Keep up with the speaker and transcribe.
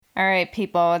All right,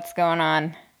 people, what's going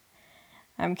on?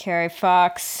 I'm Carrie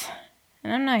Fox,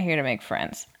 and I'm not here to make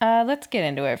friends. Let's get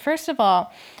into it. First of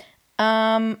all,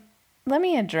 let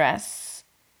me address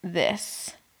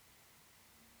this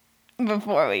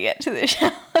before we get to the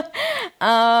show.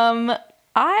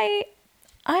 I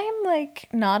am like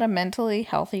not a mentally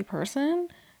healthy person,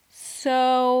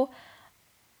 so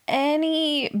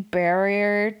any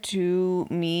barrier to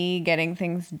me getting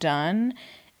things done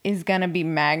is gonna be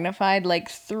magnified like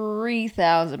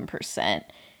 3,000%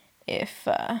 if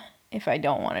I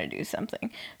don't want to do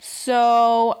something.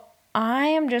 So I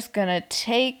am just gonna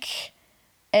take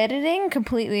editing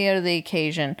completely out of the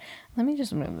occasion. Let me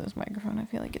just move this microphone. I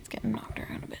feel like it's getting knocked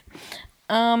around a bit.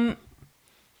 I'm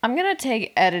gonna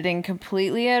take editing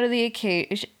completely out of the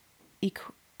equation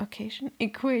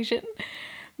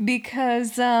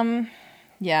because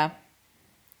yeah,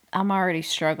 I'm already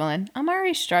struggling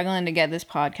to get this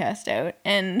podcast out,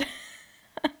 and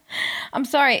I'm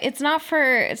sorry, it's not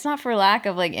for lack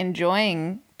of like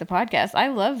enjoying the podcast. I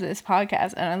love this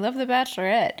podcast and I love The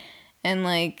Bachelorette, and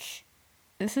like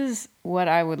this is what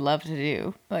I would love to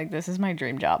do. Like this is my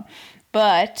dream job.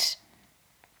 But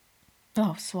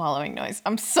swallowing noise.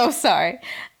 I'm so sorry.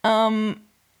 I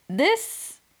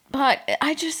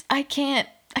can't.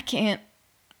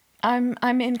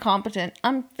 I'm incompetent.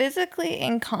 I'm physically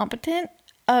incompetent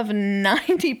of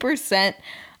 90%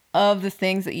 of the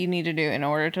things that you need to do in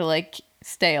order to like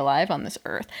stay alive on this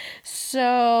earth.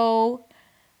 So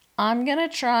I'm going to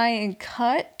try and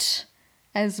cut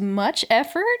as much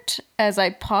effort as I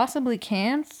possibly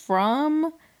can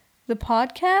from the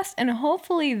podcast, and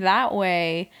hopefully that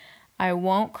way I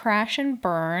won't crash and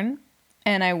burn,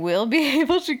 and I will be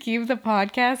able to keep the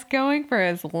podcast going for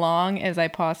as long as I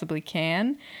possibly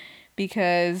can,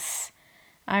 because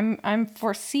I'm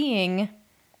foreseeing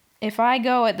if I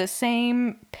go at the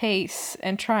same pace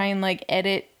and try and like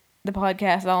edit the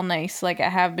podcast all nice like I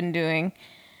have been doing,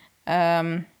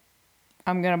 I'm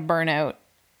gonna burn out.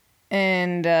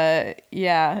 And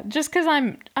yeah, just because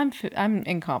I'm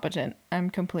incompetent.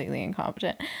 I'm completely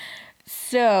incompetent.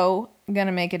 So I'm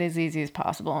gonna make it as easy as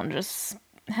possible and just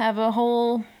have a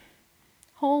whole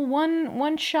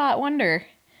one shot wonder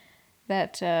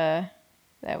that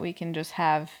we can just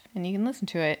have, and you can listen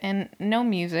to it, and no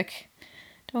music.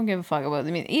 Don't give a fuck about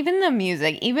the music. Even the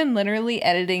music, even literally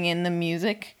editing in the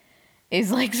music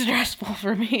is like stressful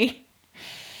for me.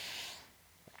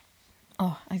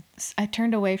 Oh, I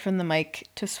turned away from the mic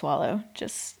to swallow.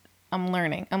 Just, I'm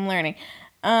learning.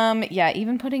 Yeah,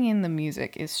 even putting in the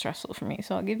music is stressful for me,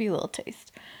 so I'll give you a little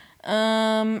taste.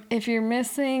 If you're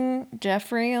missing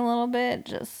Jeffrey a little bit,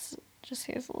 just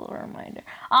here's a little reminder.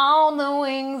 On the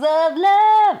wings of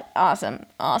love. Awesome,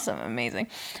 amazing.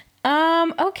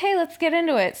 Okay, let's get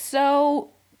into it. So,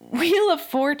 Wheel of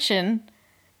Fortune,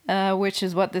 which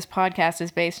is what this podcast is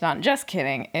based on. Just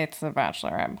kidding. It's the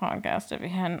Bachelorette podcast, if you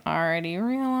hadn't already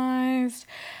realized.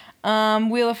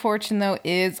 Wheel of Fortune, though,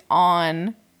 is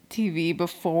on TV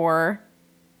before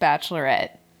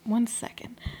Bachelorette. 1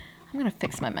 second. I'm going to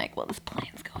fix my mic while this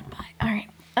plane's going by. All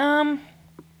right.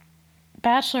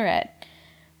 Bachelorette.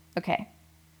 Okay.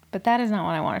 But that is not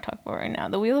what I want to talk about right now.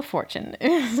 The Wheel of Fortune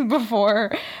is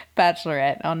before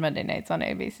Bachelorette on Monday nights on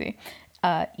ABC.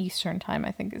 Eastern time,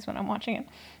 I think, is when I'm watching it.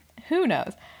 Who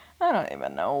knows? I don't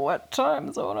even know what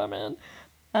time zone I'm in.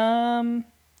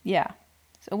 Yeah.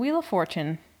 So Wheel of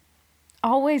Fortune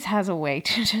always has a way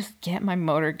to just get my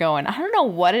motor going. I don't know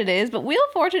what it is, but Wheel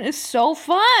of Fortune is so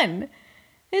fun.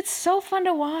 It's so fun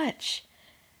to watch.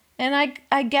 And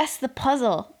I guessed the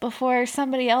puzzle before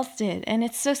somebody else did. And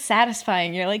it's so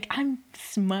satisfying. You're like, I'm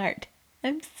smart.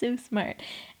 I'm so smart.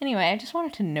 Anyway, I just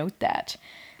wanted to note that.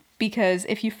 Because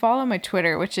if you follow my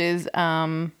Twitter, which is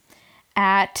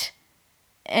at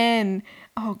N...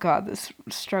 Oh, God, this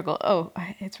struggle. Oh,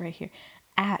 it's right here.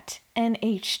 At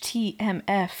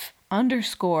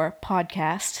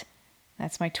NHTMF_podcast.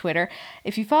 That's my Twitter.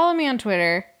 If you follow me on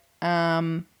Twitter,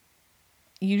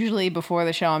 usually before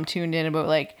the show, I'm tuned in about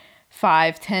like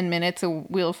 5-10 minutes of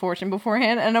Wheel of Fortune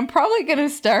beforehand, and I'm probably gonna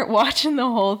start watching the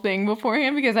whole thing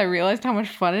beforehand because I realized how much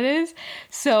fun it is.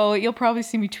 So you'll probably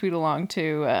see me tweet along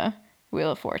to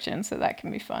Wheel of Fortune, so that can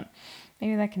be fun.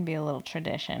 Maybe that can be a little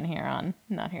tradition here on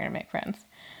Not Here to Make Friends.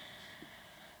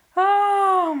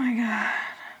 Oh my god.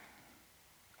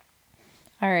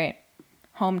 All right,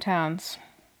 hometowns.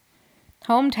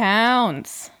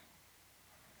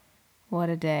 What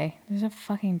a day. There's a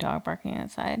fucking dog barking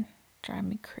outside. Driving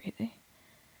me crazy.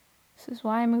 This is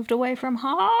why I moved away from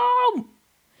home.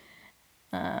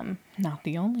 Not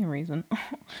the only reason.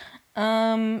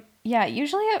 Yeah,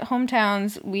 usually at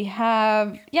hometowns we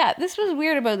have... Yeah, this was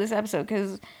weird about this episode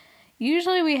because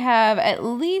usually we have at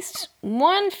least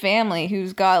one family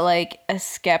who's got like a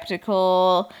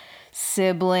skeptical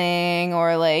sibling,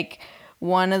 or like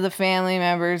one of the family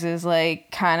members is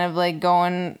like kind of like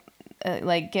going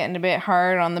like getting a bit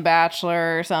hard on The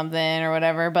Bachelor or something or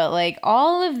whatever. But like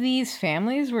all of these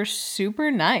families were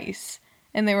super nice,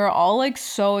 and they were all like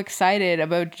so excited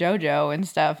about JoJo and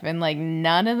stuff, and like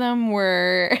none of them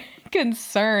were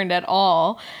concerned at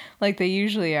all like they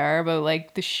usually are about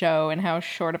like the show and how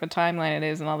short of a timeline it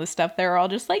is and all this stuff. They're all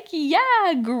just like,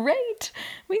 yeah, great,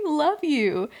 we love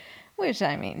you. Which,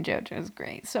 I mean, JoJo's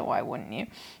great, so why wouldn't you?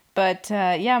 But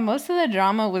yeah, most of the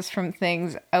drama was from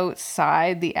things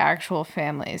outside the actual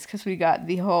families, because we got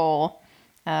the whole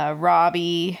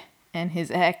Robbie and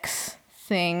his ex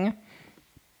thing.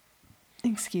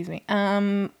 Excuse me.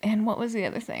 And what was the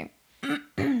other thing?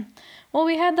 Well,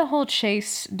 we had the whole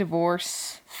Chase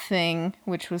divorce thing,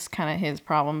 which was kind of his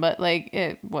problem, but like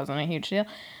it wasn't a huge deal.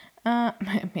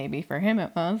 Maybe for him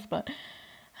it was, but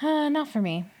not for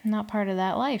me. Not part of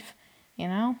that life. You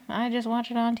know, I just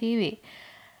watch it on TV.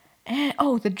 And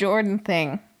the Jordan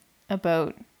thing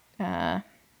about not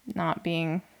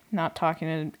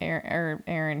talking to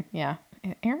Aaron. Yeah,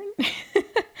 Aaron.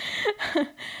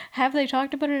 Have they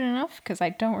talked about it enough? Because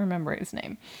I don't remember his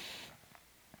name.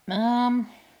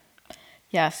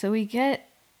 Yeah, so we get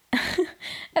at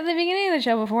the beginning of the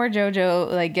show, before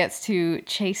JoJo like gets to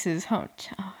Chase's home.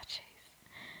 Oh,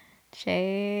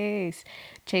 Chase's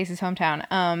hometown.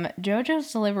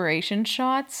 JoJo's deliberation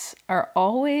shots are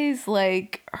always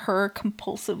like her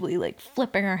compulsively like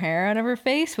flipping her hair out of her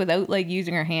face without like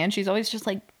using her hand. She's always just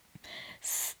like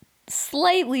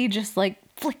slightly just like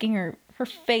flicking her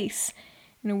face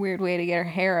in a weird way to get her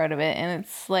hair out of it, and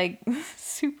it's like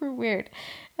super weird.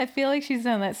 I feel like she's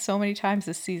done that so many times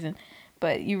this season,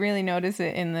 but you really notice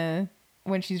it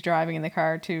when she's driving in the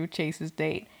car to Chase's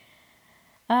date.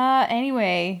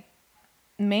 Anyway,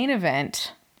 main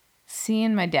event,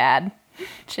 seeing my dad,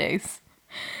 Chase,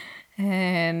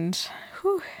 and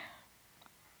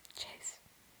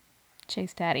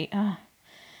Chase daddy.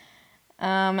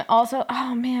 Also,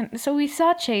 oh man, so we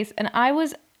saw Chase, and I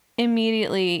was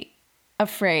immediately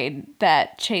afraid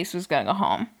that Chase was gonna go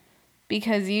home,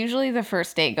 because usually the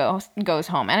first date goes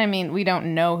home, and I mean, we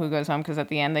don't know who goes home because at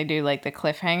the end they do like the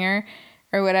cliffhanger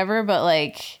or whatever, but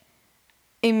like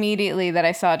immediately that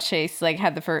I saw Chase like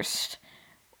had the first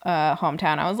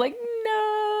hometown, I was like,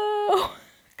 no,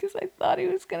 because I thought he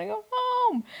was gonna go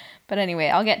home. But anyway,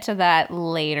 I'll get to that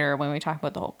later when we talk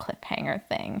about the whole cliffhanger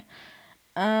thing.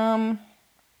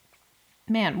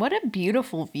 Man, what a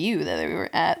beautiful view that we were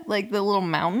at, like the little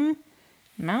mountain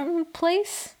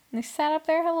place. They sat up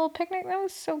there, had a little picnic. That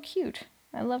was so cute.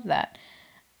 I love that.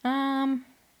 Oh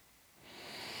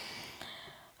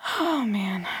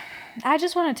man, I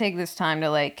just want to take this time to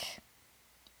like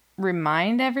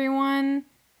remind everyone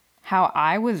how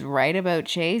I was right about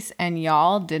Chase and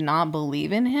y'all did not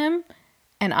believe in him.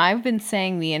 And I've been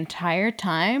saying the entire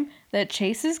time that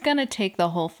Chase is gonna take the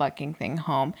whole fucking thing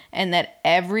home and that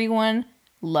everyone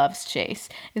loves Chase.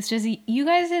 It's just you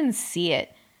guys didn't see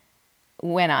it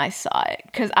when I saw it,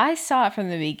 because I saw it from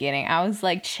the beginning. I was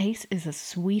like, Chase is a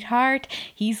sweetheart.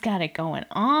 He's got it going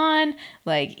on.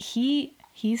 Like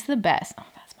he's the best. Oh,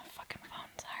 that's my fucking phone.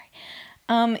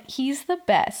 Sorry. He's the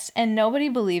best, and nobody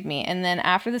believed me. And then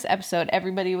after this episode,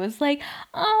 everybody was like,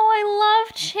 "Oh, I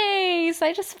love Chase.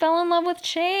 I just fell in love with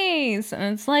Chase." And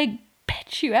it's like,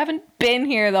 bitch, you haven't been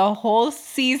here the whole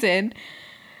season,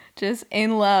 just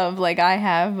in love like I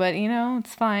have. But you know,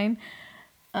 it's fine.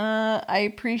 I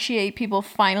appreciate people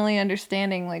finally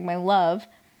understanding like my love.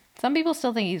 Some people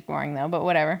still think he's boring though, but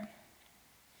whatever.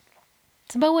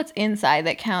 It's about what's inside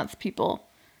that counts, people.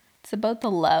 It's about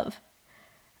the love.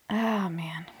 Oh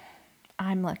man,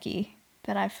 I'm lucky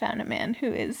that I found a man who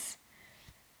is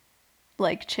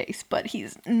like Chase, but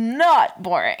he's not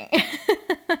boring.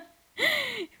 In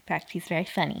fact, he's very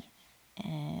funny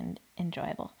and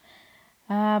enjoyable.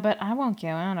 But I won't go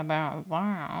on about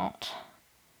that.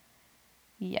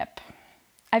 Yep.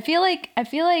 I feel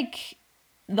like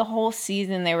the whole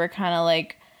season they were kind of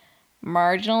like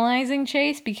marginalizing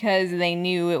Chase because they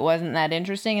knew it wasn't that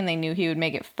interesting and they knew he would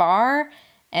make it far.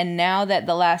 And now that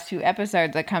the last few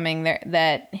episodes are coming,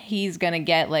 that he's going to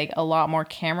get like a lot more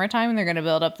camera time, and they're going to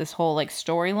build up this whole like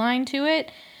storyline to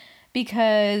it,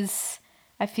 because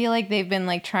I feel like they've been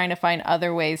like trying to find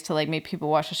other ways to like make people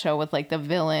watch the show with like the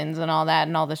villains and all that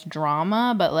and all this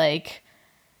drama, but like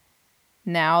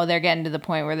now they're getting to the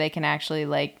point where they can actually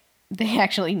like, they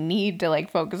actually need to like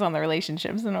focus on the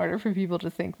relationships in order for people to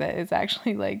think that it's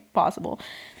actually like possible,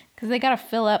 because they got to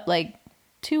fill up like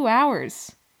 2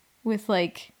 hours with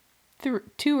like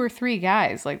 2 or 3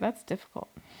 guys. Like that's difficult.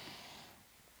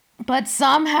 But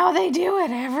somehow they do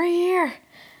it every year.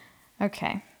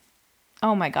 Okay.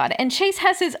 Oh my God. And Chase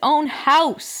has his own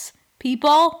house,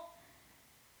 people.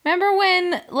 Remember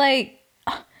when, like,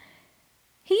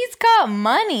 he's got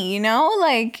money, you know?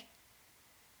 Like,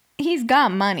 he's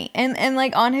got money. And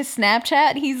like, on his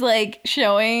Snapchat, he's, like,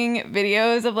 showing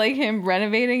videos of, like, him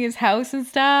renovating his house and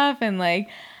stuff. And, like,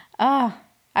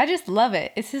 I just love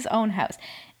it. It's his own house.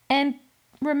 And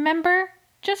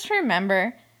just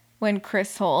remember when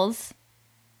Chris Holes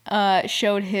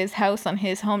showed his house on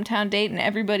his hometown date and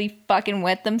everybody fucking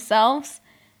wet themselves?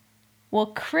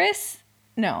 Well,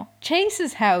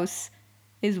 Chase's house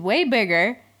is way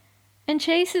bigger and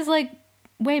Chase is like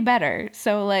way better.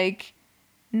 So like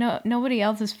nobody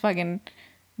else is fucking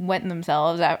wetting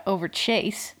themselves over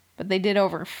Chase, but they did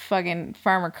over fucking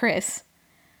Farmer Chris.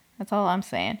 That's all I'm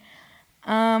saying.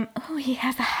 He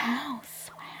has a house.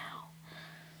 Wow.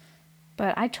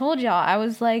 But I told y'all, I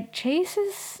was like, Chase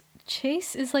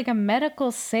is like a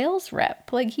medical sales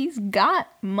rep. Like, he's got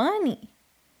money.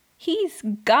 He's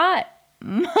got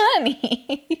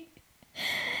money.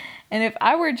 And if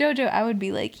I were JoJo, I would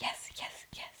be like, yes, yes,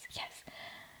 yes, yes.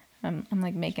 I'm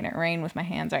like making it rain with my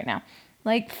hands right now.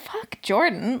 Like, fuck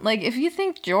Jordan. Like, if you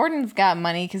think Jordan's got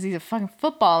money because he's a fucking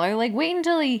footballer, like, wait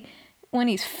until when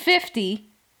he's 50,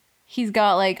 he's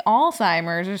got, like,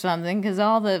 Alzheimer's or something because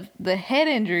all the head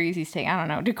injuries he's taking. I don't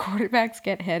know. Do quarterbacks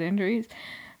get head injuries?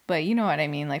 But you know what I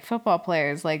mean. Like, football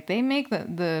players, like, they make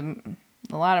a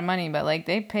lot of money, but, like,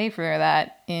 they pay for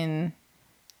that in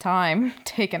time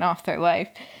taken off their life.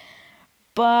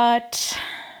 But,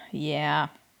 yeah.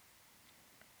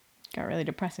 Got really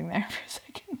depressing there for a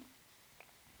second.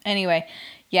 Anyway,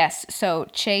 yes, so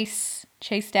Chase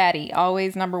Daddy,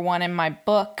 always number one in my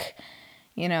book.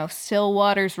 You know, still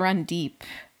waters run deep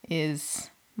is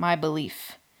my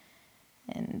belief.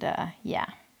 And, yeah,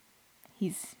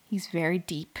 he's very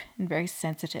deep and very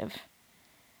sensitive.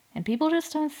 And people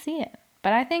just don't see it.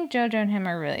 But I think JoJo and him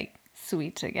are really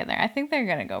sweet together. I think they're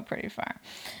going to go pretty far.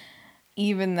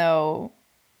 Even though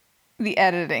the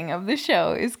editing of the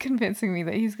show is convincing me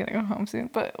that he's going to go home soon.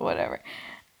 But whatever.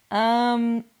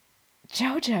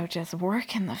 JoJo just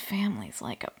working the families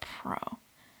like a pro.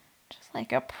 Just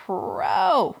like a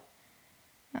pro.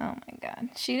 Oh my God.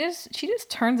 She just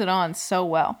turns it on so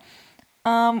well.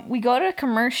 We go to a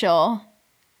commercial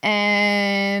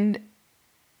and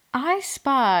I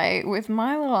spy with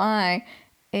my little eye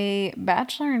a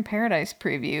Bachelor in Paradise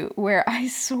preview where I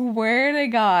swear to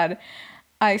God,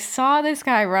 I saw this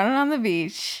guy running on the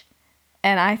beach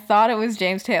and I thought it was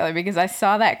James Taylor because I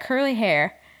saw that curly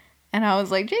hair and I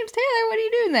was like, James Taylor, what are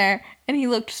you doing there? And he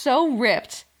looked so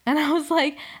ripped. And I was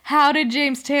like, how did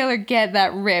James Taylor get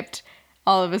that ripped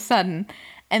all of a sudden?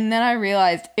 And then I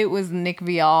realized it was Nick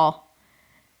Viall.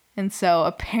 And so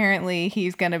apparently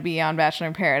he's going to be on Bachelor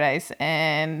in Paradise.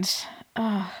 And,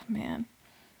 oh, man.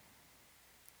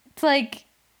 It's like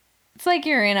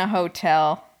you're in a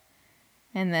hotel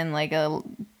and then like a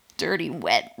dirty,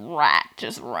 wet rat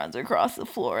just runs across the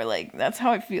floor. Like, that's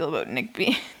how I feel about Nick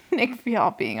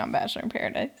Viall being on Bachelor in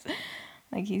Paradise.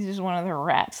 Like, he's just one of the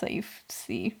rats that you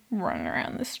see running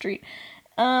around the street.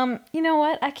 You know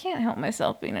what? I can't help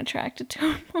myself being attracted to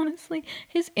him, honestly.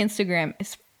 His Instagram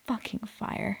is fucking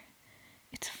fire.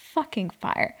 It's fucking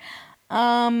fire.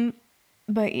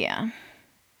 But yeah.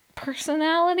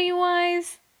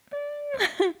 Personality-wise,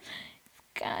 it's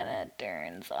kinda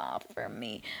turns off for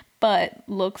me. But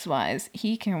looks-wise,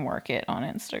 he can work it on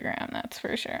Instagram, that's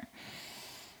for sure.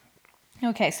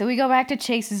 Okay, so we go back to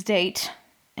Chase's date.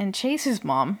 And Chase's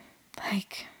mom,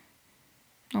 like,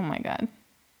 oh my God,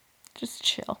 just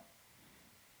chill.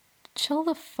 Chill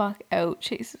the fuck out,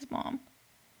 Chase's mom.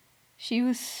 She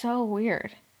was so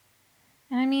weird.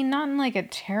 And I mean, not in like a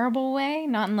terrible way,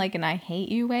 not in like an I hate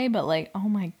you way, but like, oh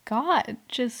my God,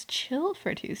 just chill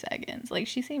for 2 seconds. Like,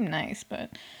 she seemed nice,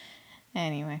 but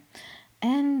anyway.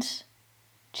 And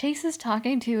Chase is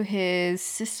talking to his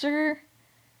sister,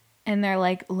 and they're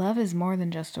like, love is more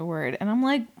than just a word. And I'm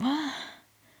like, what?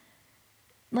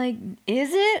 Like, is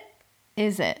it?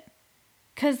 Is it?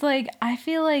 Because, like, I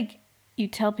feel like you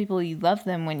tell people you love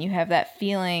them when you have that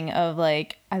feeling of,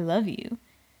 like, I love you,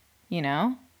 you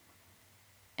know?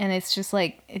 And it's just,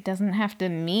 like, it doesn't have to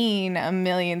mean a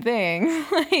million things.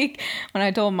 Like, when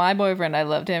I told my boyfriend I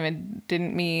loved him, it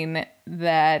didn't mean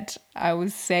that I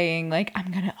was saying, like,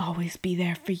 I'm gonna always be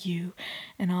there for you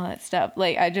and all that stuff.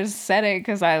 Like, I just said it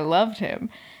because I loved him.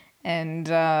 And,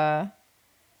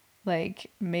 like,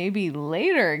 maybe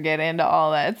later get into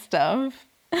all that stuff.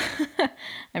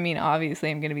 I mean,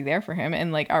 obviously I'm going to be there for him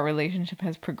and like our relationship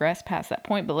has progressed past that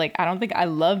point, but like I don't think I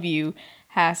love you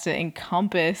has to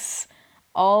encompass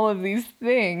all of these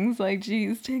things. Like,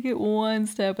 geez, take it one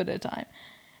step at a time.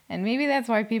 And maybe that's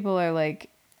why people are like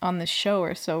on the show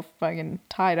are so fucking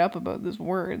tied up about this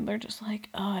word. They're just like,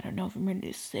 oh, I don't know if I'm ready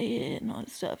to say it and all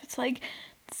this stuff. It's like,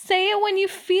 say it when you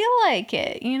feel like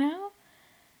it, you know?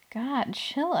 God,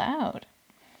 chill out.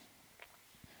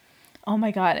 Oh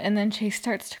my God. And then Chase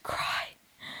starts to cry.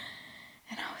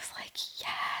 And I was like,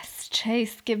 yes,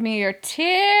 Chase, give me your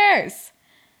tears.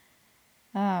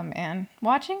 Oh man.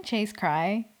 Watching Chase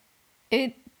cry,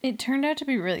 it turned out to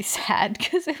be really sad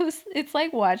because it's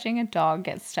like watching a dog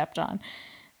get stepped on.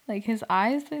 Like his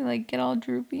eyes, they like get all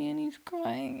droopy and he's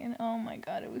crying. And oh my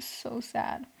God, it was so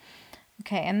sad.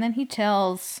 Okay, and then he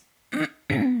tells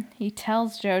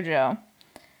Jojo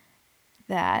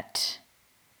that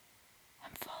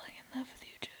I'm falling in love with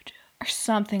you, Jojo, or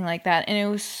something like that. And it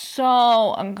was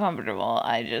so uncomfortable.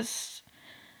 I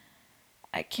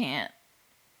can't.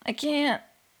 I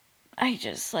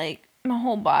just like my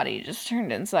whole body just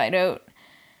turned inside out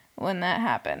when that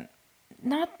happened.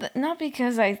 Not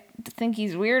because I think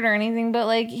he's weird or anything, but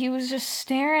like he was just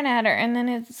staring at her, and then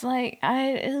it's like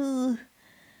ooh.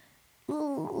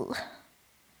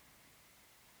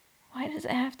 Why does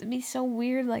it have to be so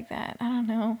weird like that? I don't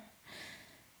know.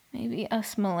 Maybe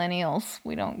us millennials,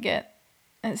 we don't get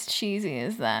as cheesy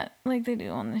as that like they do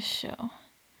on this show.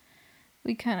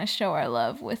 We kind of show our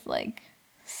love with like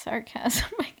sarcasm,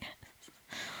 I guess.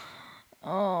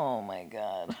 Oh my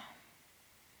God.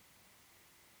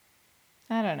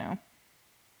 I don't know.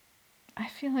 I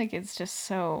feel like it's just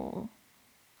so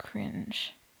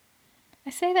cringe. I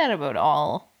say that about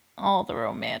all the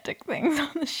romantic things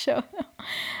on the show.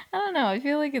 I don't know. I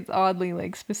feel like it's oddly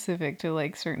like specific to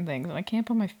like certain things, and I can't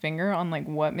put my finger on like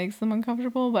what makes them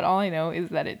uncomfortable, but all I know is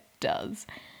that it does.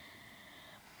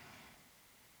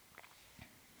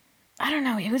 I don't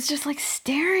know. He was just like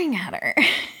staring at her.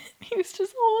 He was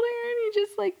just holding her, and he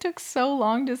just like took so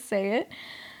long to say it.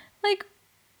 Like,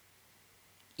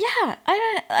 yeah,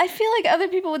 I feel like other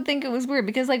people would think it was weird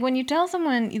because like when you tell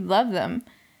someone you love them,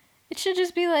 it should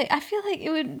just be like, I feel like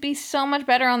it would be so much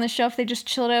better on the show if they just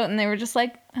chilled out and they were just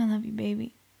like, I love you,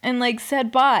 baby, and like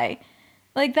said bye.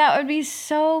 Like that would be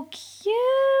so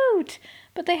cute.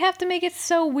 But they have to make it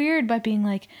so weird by being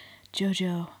like,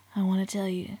 Jojo, I want to tell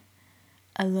you,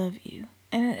 I love you.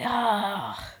 And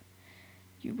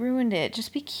you ruined it.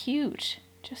 Just be cute.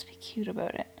 Just be cute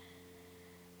about it.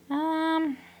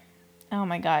 Oh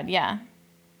my God, yeah.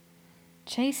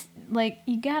 Chase, like,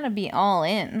 you gotta be all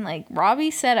in. Like,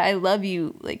 Robbie said I love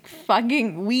you, like,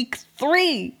 fucking week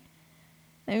 3.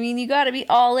 I mean, you gotta be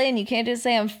all in. You can't just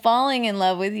say I'm falling in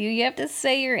love with you. You have to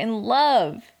say you're in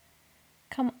love.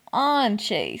 Come on,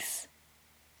 Chase.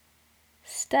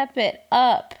 Step it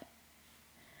up.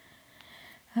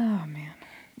 Oh, man.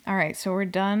 All right, so we're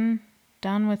done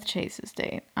with Chase's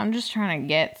date. I'm just trying to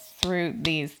get through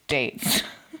these dates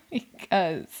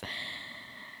because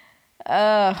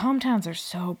hometowns are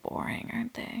so boring,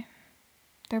 aren't they?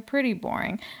 They're pretty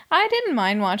boring. I didn't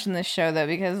mind watching this show though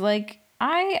because like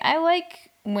I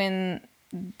like when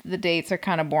the dates are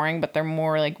kind of boring but they're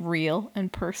more like real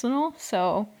and personal.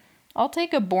 So I'll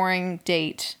take a boring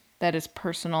date that is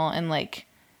personal and like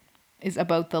is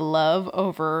about the love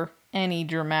over any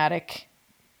dramatic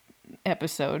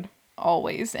episode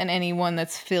always, and any one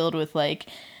that's filled with like,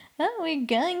 oh, we're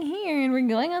going here and we're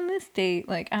going on this date.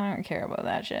 Like, I don't care about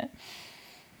that shit.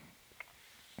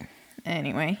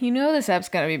 Anyway, you know this app's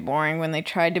gonna be boring when they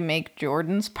tried to make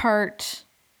Jordan's part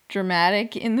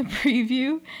dramatic in the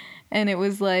preview, and it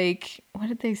was like, what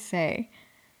did they say?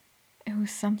 It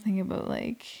was something about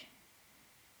like,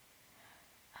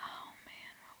 oh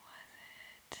man, what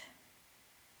was it?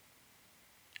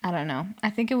 I don't know.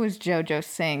 I think it was JoJo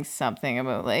saying something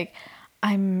about like,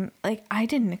 I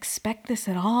didn't expect this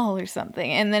at all or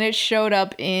something. And then it showed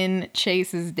up in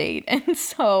Chase's date. And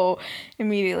so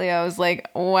immediately I was like,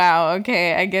 wow,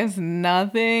 okay, I guess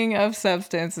nothing of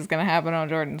substance is going to happen on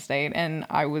Jordan's date. And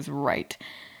I was right.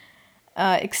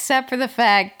 Except for the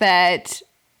fact that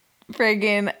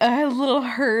friggin' a little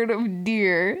herd of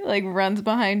deer like runs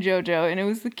behind JoJo. And it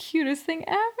was the cutest thing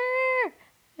ever.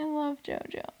 I love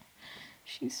JoJo.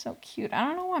 She's so cute. I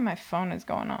don't know why my phone is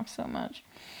going off so much.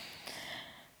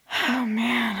 Oh,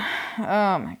 man.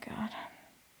 Oh, my God.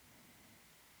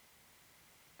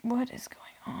 What is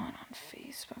going on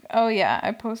Facebook? Oh, yeah.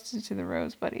 I posted to the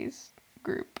Rose Buddies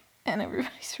group, and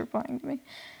everybody's replying to me.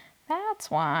 That's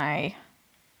why.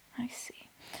 I see.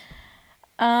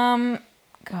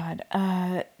 God.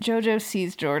 JoJo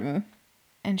sees Jordan,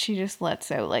 and she just lets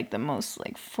out, like, the most,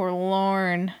 like,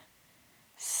 forlorn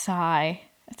sigh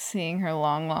at seeing her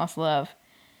long-lost love.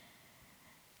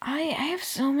 I have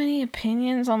so many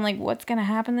opinions on like what's gonna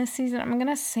happen this season. I'm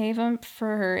gonna save them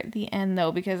for the end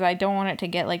though, because I don't want it to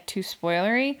get like too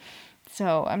spoilery.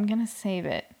 So I'm gonna save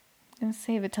it. I'm gonna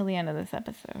save it till the end of this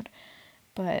episode.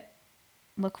 But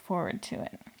look forward to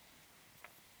it.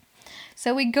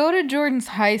 So we go to Jordan's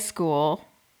high school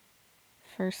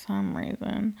for some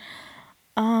reason.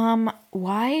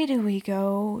 Why do we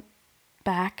go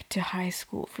back to high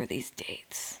school for these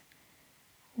dates?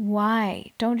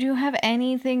 Why? Don't you have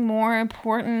anything more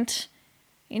important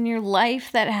in your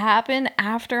life that happened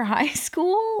after high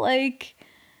school? Like,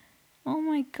 oh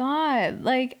my God.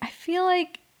 Like, I feel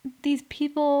like these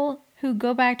people who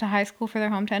go back to high school for their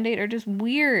hometown date are just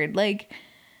weird. Like,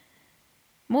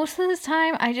 most of the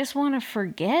time, I just want to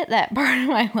forget that part of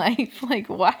my life. Like,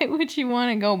 why would you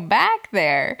want to go back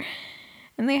there?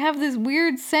 And they have this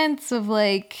weird sense of,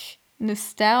 like,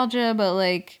 nostalgia, but,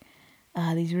 like,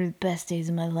 these were the best days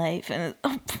of my life. And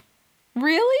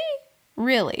really?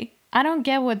 Really? I don't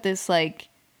get what this, like,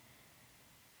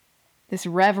 this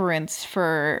reverence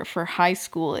for high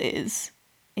school is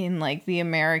in, like, the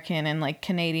American and, like,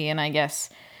 Canadian, I guess,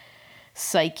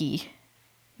 psyche.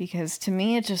 Because to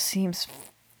me, it just seems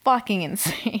fucking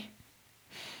insane.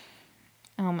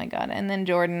 Oh my God. And then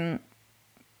Jordan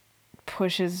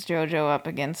pushes JoJo up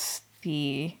against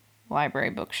the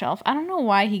library bookshelf. I don't know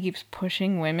why he keeps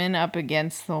pushing women up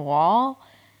against the wall,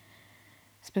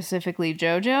 specifically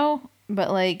JoJo, but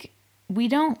like, we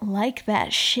don't like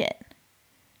that shit.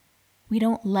 We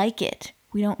don't like it.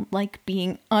 We don't like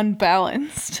being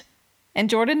unbalanced. And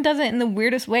Jordan does it in the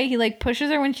weirdest way. He like pushes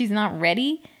her when she's not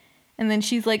ready, and then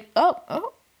she's like,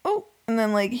 oh, and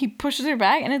then like he pushes her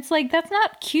back, and it's like, that's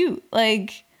not cute.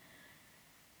 Like,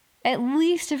 at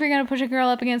least if you're gonna push a girl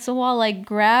up against the wall, like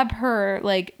grab her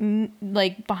like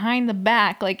behind the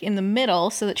back, like in the middle,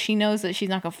 so that she knows that she's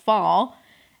not gonna fall.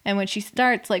 And when she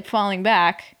starts like falling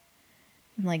back,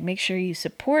 like make sure you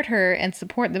support her and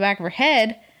support the back of her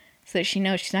head so that she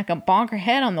knows she's not gonna bonk her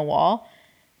head on the wall.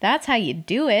 That's how you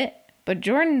do it. But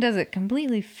Jordan does it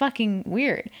completely fucking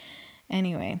weird.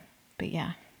 Anyway, but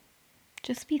yeah.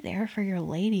 Just be there for your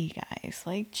lady, guys.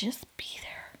 Like, just be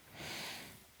there.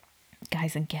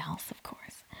 Guys and gals, of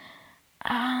course.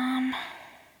 Oh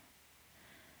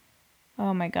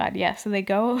my God, yeah. So they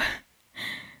go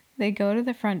to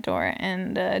the front door,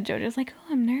 and JoJo's like,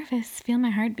 "Oh, I'm nervous. Feel my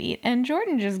heartbeat." And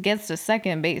Jordan just gets to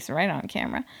second base right on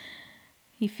camera.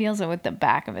 He feels it with the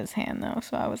back of his hand, though.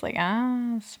 So I was like,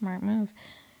 smart move.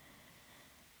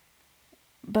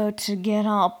 But to get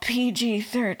all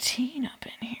PG-13 up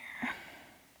in here.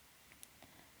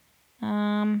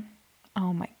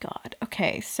 Oh my God.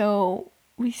 Okay, so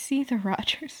we see the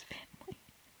Rogers family.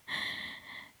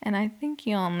 And I think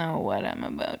y'all know what I'm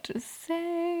about to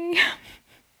say.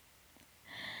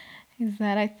 Is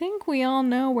that I think we all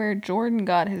know where Jordan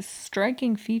got his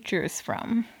striking features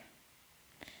from.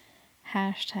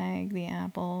 Hashtag the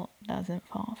apple doesn't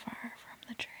fall far from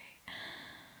the tree.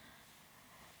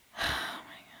 Oh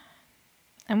my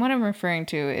God. And what I'm referring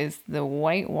to is the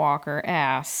White Walker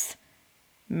ass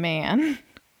man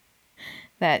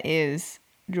that is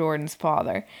Jordan's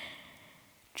father.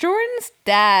 Jordan's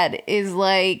dad is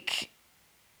like,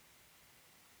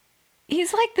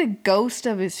 he's like the ghost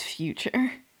of his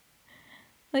future.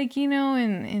 Like, you know,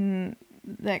 in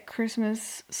that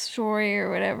Christmas story or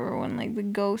whatever, when like the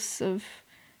ghosts of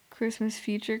Christmas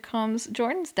future comes,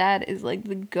 Jordan's dad is like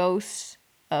the ghost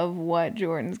of what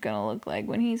Jordan's gonna look like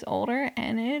when he's older,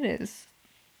 and it is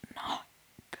not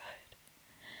good.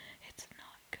 It's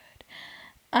not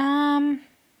good.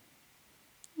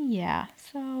 Yeah,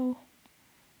 so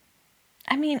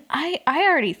I mean, I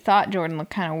already thought Jordan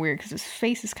looked kind of weird because his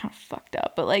face is kind of fucked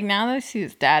up, but like now that I see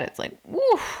his dad, it's like,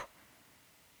 woof.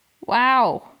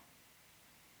 Wow.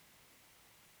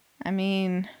 I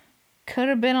mean, could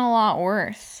have been a lot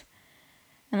worse.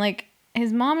 And like,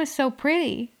 his mom is so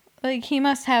pretty. Like, he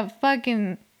must have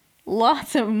fucking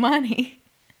lots of money.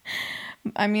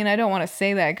 I mean, I don't want to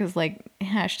say that because like,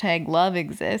 hashtag love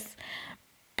exists.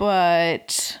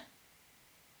 But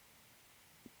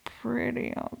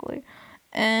pretty ugly.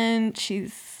 And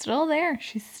she's still there.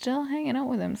 She's still hanging out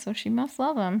with him. So she must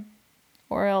love him.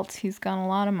 Or else he's got a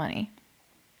lot of money.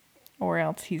 Or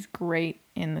else he's great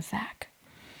in the sack.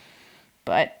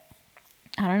 But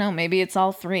I don't know. Maybe it's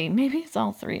all three. Maybe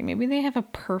they have a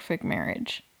perfect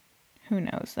marriage. Who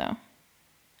knows, though?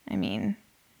 I mean,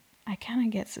 I kind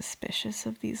of get suspicious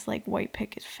of these, like, white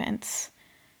picket fence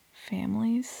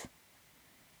families.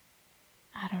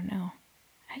 I don't know.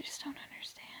 I just don't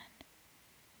understand.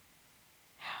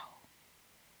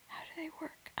 How do they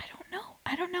work? I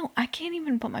don't know. I can't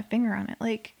even put my finger on it.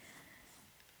 Like,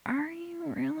 are you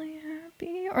really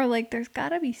happy or like there's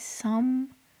gotta be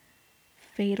some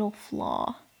fatal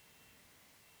flaw.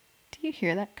 Do you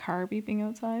hear that car beeping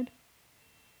outside?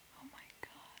 Oh my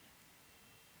god.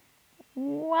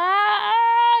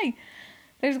 Why?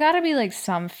 There's gotta be like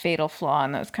some fatal flaw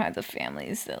in those kinds of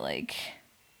families that like...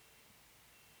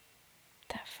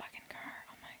 That fucking car.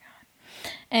 Oh my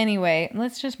god. Anyway,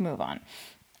 let's just move on.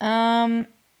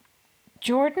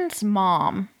 Jordan's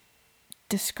mom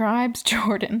describes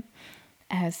Jordan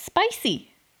as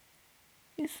spicy.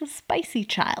 He's a spicy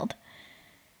child.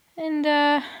 And,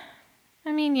 I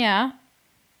mean, yeah.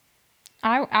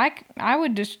 I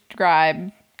would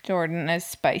describe Jordan as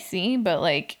spicy, but,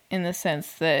 like, in the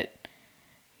sense that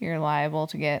you're liable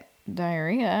to get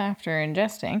diarrhea after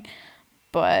ingesting.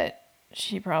 But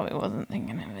she probably wasn't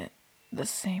thinking of it the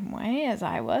same way as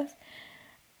I was.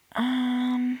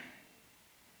 And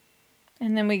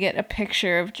then we get a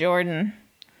picture of Jordan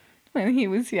when he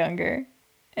was younger.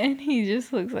 And he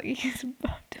just looks like he's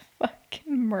about to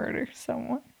fucking murder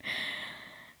someone.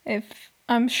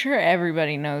 I'm sure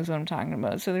everybody knows what I'm talking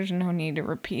about, so there's no need to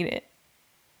repeat it.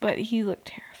 But he looked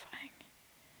terrifying.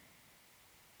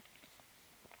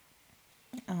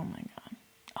 Oh my god.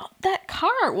 Oh, that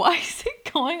car! Why is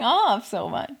it going off so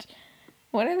much?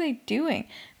 What are they doing?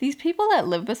 These people that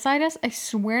live beside us, I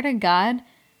swear to God,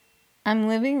 I'm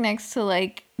living next to,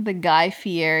 like, the Guy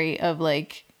Fieri of,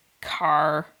 like,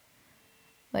 car,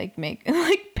 like,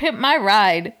 Pimp My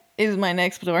Ride is my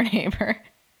next door neighbor.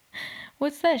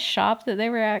 What's that shop that they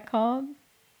were at called?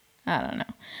 I don't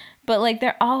know. But, like,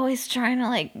 they're always trying to,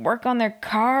 like, work on their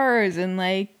cars and,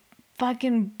 like,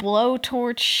 fucking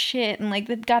blowtorch shit. And, like,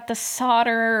 they've got the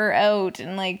solder out.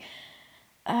 And, like,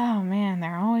 oh, man,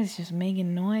 they're always just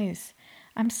making noise.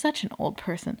 I'm such an old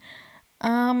person.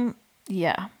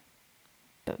 Yeah.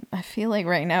 But I feel like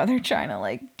right now they're trying to,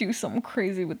 like, do something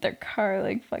crazy with their car.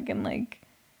 Like, fucking, like,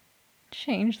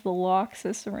 change the lock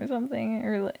system or something.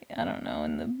 Or, like, I don't know.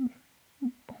 And the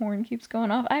horn keeps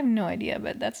going off. I have no idea,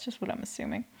 but that's just what I'm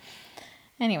assuming.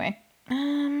 Anyway.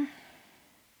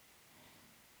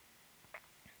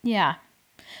 Yeah.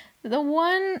 The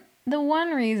one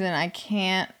reason I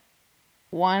can't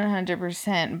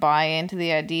 100% buy into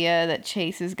the idea that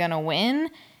Chase is gonna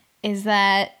win is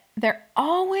that they're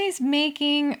always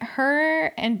making her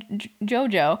and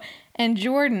JoJo and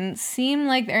Jordan seem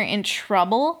like they're in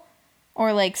trouble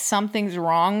or like something's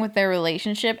wrong with their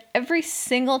relationship every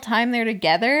single time they're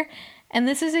together. And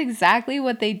this is exactly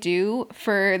what they do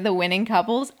for the winning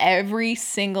couples every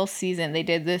single season. They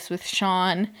did this with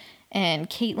Sean and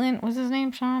Caitlyn. What's his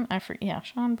name? Sean? Yeah,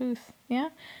 Sean Booth. Yeah.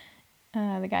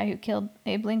 The guy who killed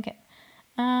Abe Lincoln.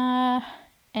 And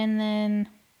then,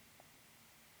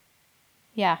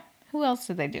 yeah, who else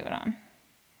did they do it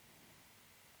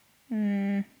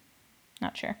on?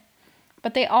 Not sure.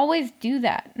 But they always do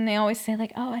that. And they always say,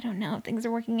 like, oh, I don't know, things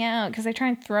are working out. Because they try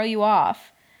and throw you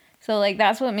off. So, like,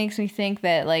 that's what makes me think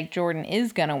that, like, Jordan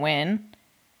is gonna win.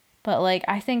 But, like,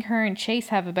 I think her and Chase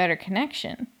have a better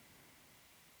connection.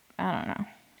 I don't know.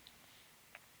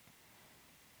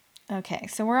 Okay,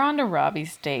 so we're on to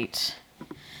Robbie's date.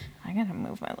 I gotta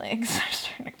move my legs. I'm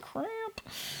starting to cramp.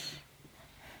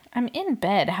 I'm in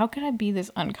bed. How could I be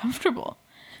this uncomfortable?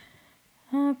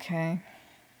 Okay.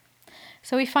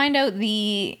 So we find out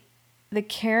the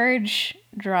carriage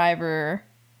driver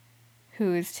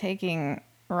who is taking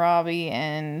Robbie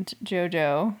and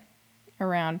JoJo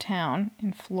around town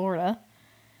in Florida.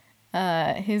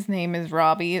 His name is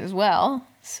Robbie as well.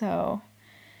 So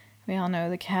we all know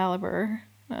the caliber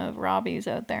of Robbies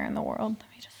out there in the world. Let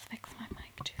me just fix my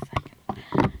mic 2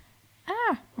 seconds.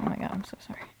 Oh my god, I'm so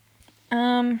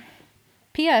sorry.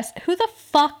 P.S. Who the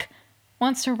fuck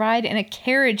wants to ride in a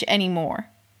carriage anymore?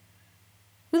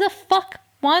 Who the fuck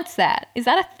wants that? Is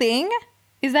that a thing?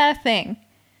 Is that a thing?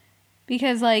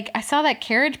 Because, like, I saw that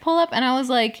carriage pull up and I was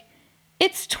like,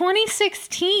 it's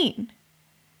 2016.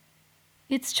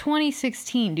 It's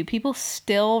 2016. Do people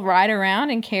still ride around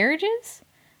in carriages?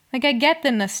 Like, I get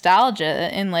the nostalgia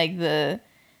and, like, oh,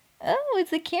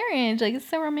 it's a carriage. Like, it's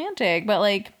so romantic. But,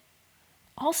 like,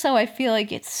 also I feel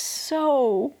like it's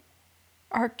so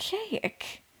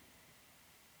archaic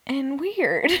and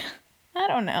weird. I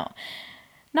don't know.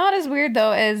 Not as weird,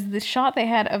 though, as the shot they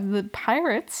had of the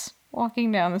pirates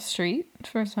walking down the street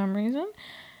for some reason.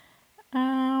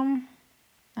 I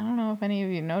don't know if any of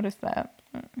you noticed that.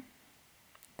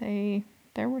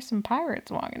 There were some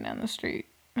pirates walking down the street.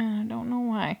 I don't know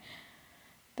why.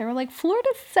 They were like,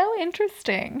 Florida's so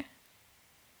interesting.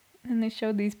 And they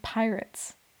showed these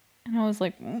pirates. And I was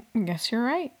like, I guess you're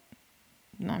right.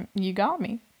 You got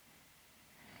me.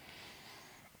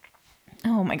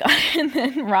 Oh my god. And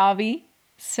then Robbie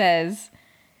says,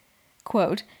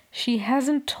 quote, She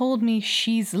hasn't told me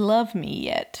she's loved me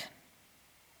yet.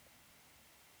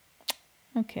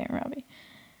 Okay, Robbie.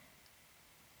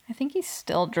 I think he's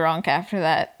still drunk after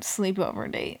that sleepover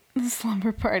date, the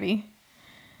slumber party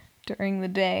during the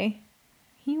day.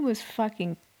 He was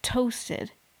fucking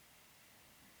toasted.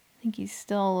 I think he's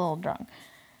still a little drunk.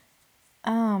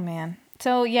 Oh, man.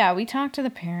 So, yeah, we talked to the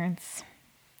parents.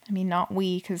 I mean, not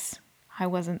we, because I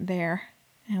wasn't there,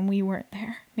 and we weren't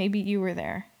there. Maybe you were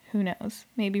there. Who knows?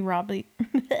 Maybe Robbie's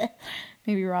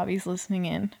listening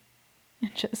in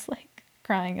and just, like,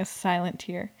 crying a silent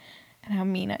tear at how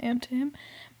mean I am to him.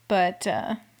 But,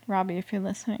 Robbie, if you're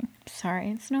listening, I'm sorry.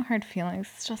 It's no hard feelings.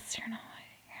 It's just you're not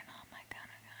my kind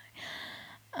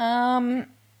of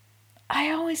guy.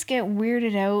 I always get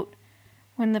weirded out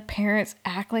when the parents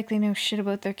act like they know shit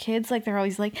about their kids. Like, they're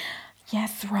always like,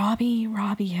 yes, Robbie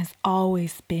has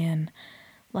always been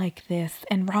like this.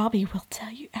 And Robbie will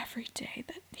tell you every day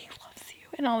that he loves you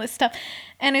and all this stuff.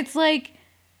 And it's like,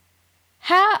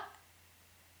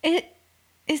 is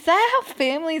that how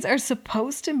families are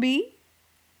supposed to be?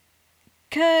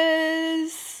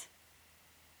 Because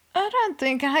I don't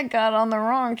think I got on the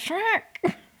wrong track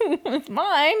with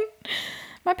mine.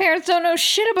 My parents don't know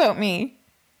shit about me.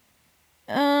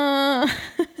 If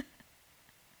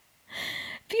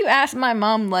you ask my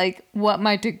mom, like, what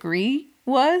my degree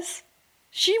was,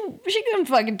 she couldn't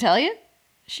fucking tell you.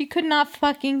 She could not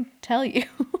fucking tell you.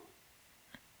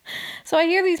 So I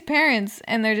hear these parents,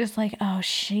 and they're just like, oh,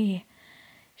 she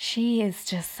is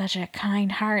just such a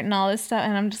kind heart and all this stuff.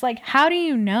 And I'm just like, how do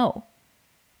you know?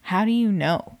 How do you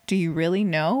know? Do you really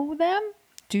know them?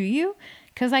 Do you?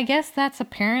 Because I guess that's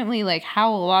apparently, like,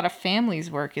 how a lot of families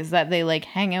work, is that they, like,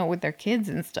 hang out with their kids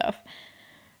and stuff.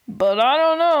 But I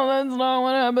don't know. That's not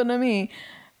what happened to me.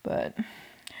 But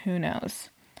who knows?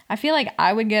 I feel like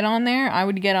I would get on there. I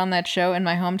would get on that show, and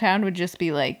my hometown would just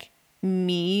be, like,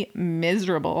 me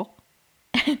miserable.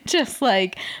 And just,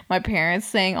 like, my parents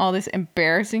saying all this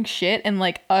embarrassing shit and,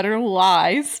 like, utter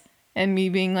lies. And me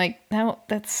being like, no,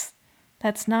 that's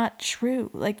not true.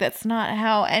 Like, that's not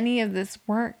how any of this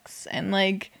works. And,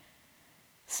 like,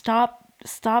 stop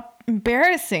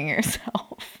embarrassing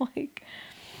yourself. Like,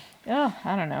 oh,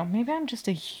 I don't know. Maybe I'm just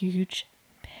a huge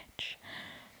bitch.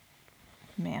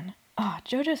 Man. Oh,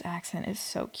 JoJo's accent is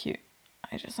so cute.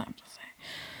 I just have to say.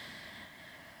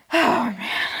 Oh,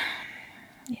 man.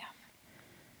 Yeah.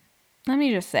 Let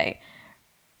me just say,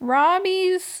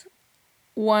 Robbie's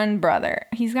one brother,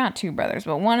 he's got two brothers,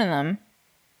 but one of them,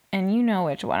 and you know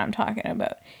which one I'm talking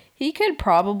about, he could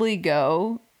probably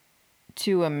go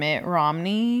to a Mitt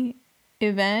Romney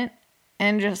event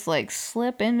and just, like,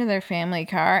 slip into their family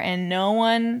car, and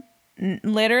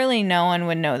literally no one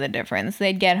would know the difference.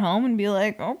 They'd get home and be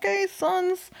like, okay,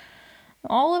 sons,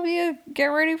 all of you get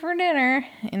ready for dinner.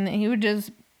 And he would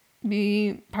just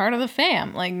be part of the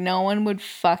fam. Like, no one would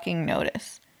fucking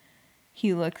notice.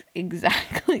 He looks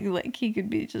exactly like he could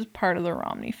be just part of the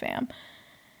Romney fam.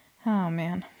 Oh,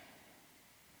 man.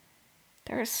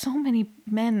 There are so many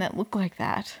men that look like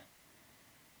that.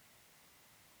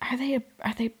 Are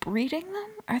they breeding them?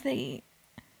 Are they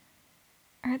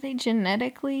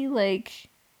genetically, like,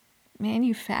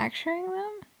 manufacturing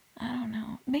them? I don't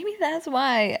know. Maybe that's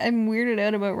why I'm weirded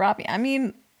out about Robbie. I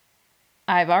mean,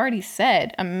 I've already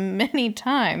said many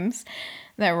times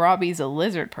that Robbie's a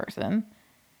lizard person.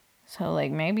 So,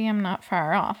 like, maybe I'm not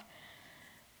far off.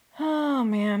 Oh,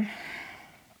 man.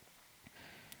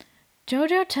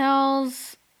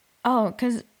 JoJo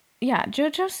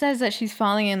says that she's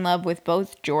falling in love with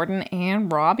both Jordan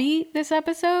and Robbie this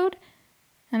episode.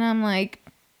 And I'm like,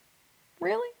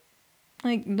 really?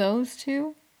 Like, those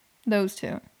two? Those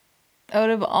two. Out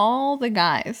of all the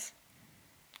guys,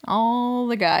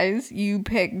 you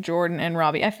pick Jordan and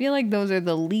Robbie. I feel like those are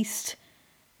the least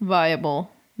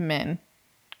viable men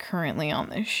currently on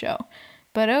this show.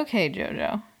 But okay,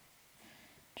 JoJo.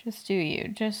 Just do you.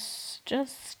 Just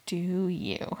do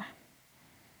you.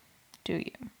 Do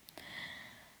you.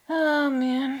 Oh,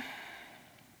 man.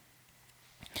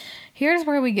 Here's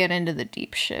where we get into the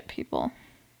deep shit, people.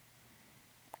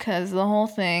 Because the whole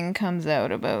thing comes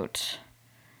out about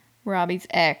Robbie's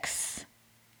ex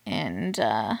and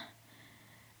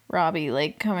Robbie,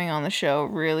 like, coming on the show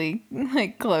really,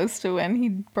 like, close to when he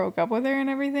broke up with her and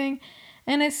everything.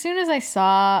 And as soon as I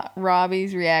saw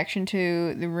Robbie's reaction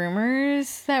to the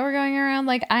rumors that were going around,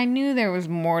 like, I knew there was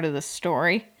more to the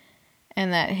story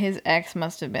and that his ex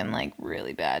must have been, like,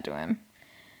 really bad to him.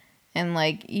 And,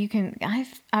 like,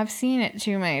 I've seen it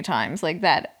too many times, like,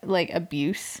 that, like,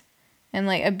 abuse. And,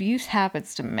 like, abuse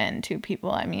happens to men too,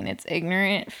 people. I mean, it's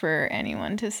ignorant for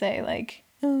anyone to say, like,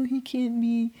 oh, he can't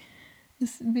be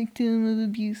victim of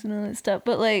abuse and all that stuff.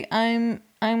 But like, I'm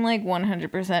like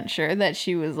 100% sure that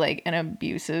she was like an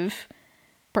abusive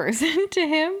person to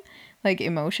him, like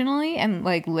emotionally, and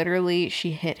like literally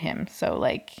she hit him. So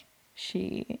like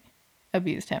she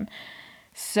abused him.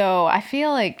 So I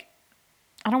feel like,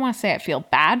 I don't want to say I feel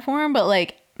bad for him, but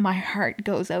like my heart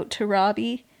goes out to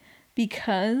Robbie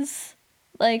because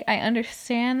like I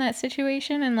understand that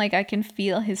situation and like I can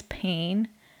feel his pain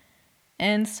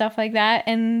and stuff like that.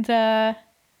 And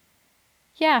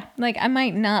yeah, like I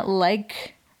might not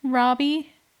like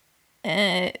Robbie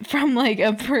from like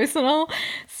a personal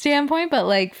standpoint, but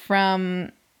like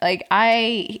from like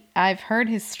I've heard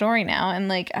his story now, and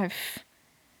like I've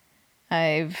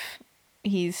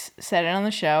he's said it on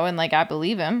the show, and like I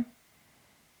believe him.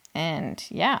 And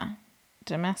yeah,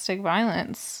 domestic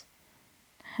violence.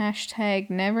 Hashtag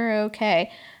never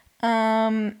okay.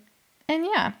 And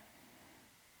yeah.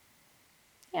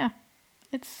 Yeah.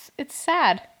 It's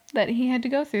sad that he had to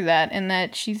go through that, and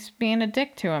that she's being a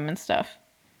dick to him and stuff.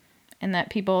 And that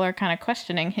people are kind of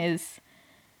questioning his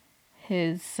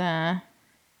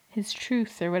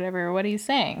truth or whatever, what he's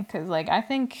saying. Because, like, I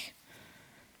think,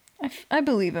 I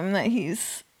believe him that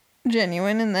he's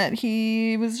genuine and that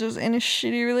he was just in a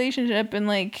shitty relationship. And,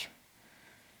 like,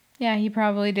 yeah, he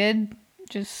probably did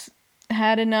just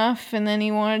had enough, and then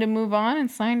he wanted to move on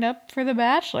and signed up for The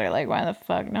Bachelor. Like, why the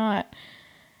fuck not?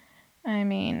 I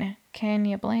mean, can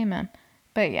you blame him?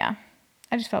 But yeah,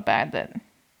 I just felt bad that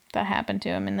that happened to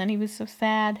him, and then he was so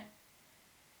sad.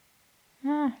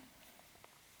 Ah.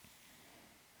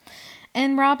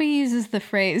 And Robbie uses the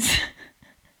phrase.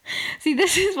 See,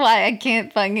 this is why I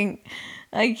can't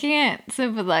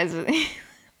sympathize with you.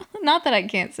 Not that I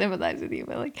can't sympathize with you,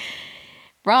 but like,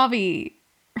 Robbie,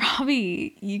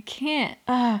 you can't.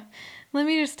 Let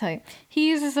me just tell you. He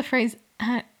uses the phrase,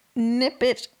 nip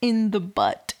it in the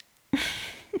butt.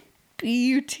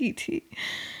 B-U-T-T.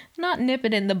 Not nip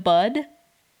it in the bud.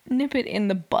 Nip it in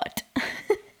the butt.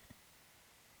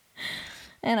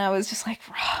 And I was just like,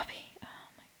 Robbie, oh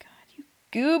my God, you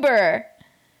goober.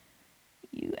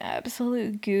 You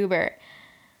absolute goober.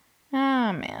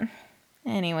 Oh, man.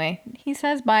 Anyway, he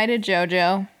says bye to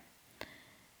JoJo.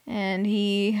 And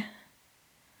the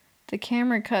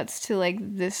camera cuts to like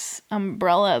this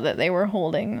umbrella that they were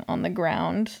holding on the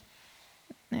ground.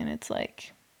 And it's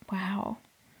like, wow.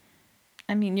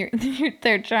 I mean,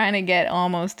 they're trying to get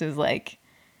almost as like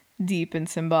deep and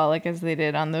symbolic as they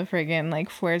did on the friggin' like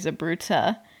Fuerza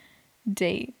Bruta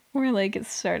date, where like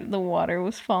the water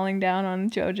was falling down on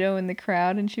JoJo in the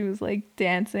crowd, and she was like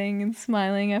dancing and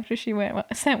smiling after she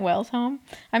sent Wells home.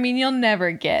 I mean, you'll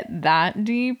never get that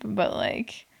deep, but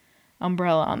like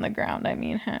umbrella on the ground. I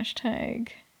mean, hashtag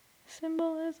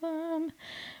symbolism.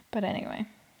 But anyway,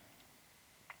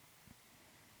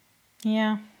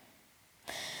 yeah.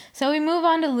 So we move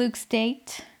on to Luke's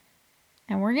date,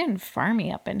 and we're getting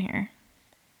farmy up in here.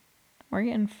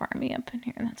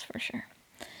 That's for sure.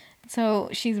 So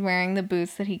she's wearing the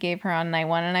boots that he gave her on night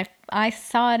one, and I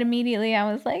saw it immediately.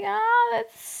 I was like,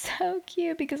 that's so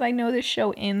cute, because I know this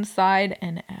show inside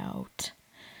and out.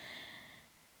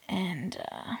 And,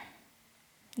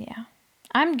 yeah.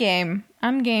 I'm game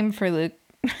for Luke.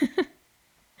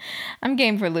 I'm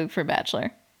game for Luke for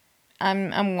Bachelor.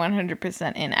 I'm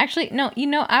 100% in. Actually, no,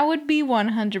 I would be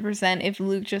 100% if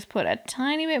Luke just put a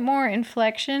tiny bit more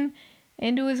inflection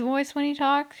into his voice when he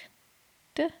talked.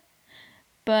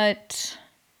 But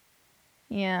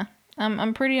yeah,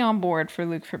 I'm pretty on board for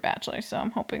Luke for Bachelor, so I'm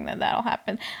hoping that that'll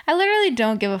happen. I literally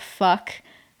don't give a fuck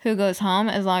who goes home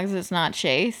as long as it's not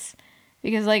Chase,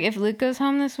 because like if Luke goes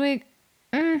home this week,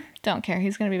 don't care.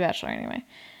 He's gonna be Bachelor anyway.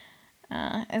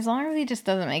 As long as he just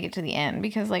doesn't make it to the end,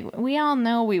 because like we all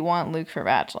know we want Luke for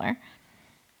Bachelor.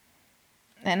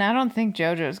 And I don't think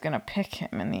JoJo's gonna pick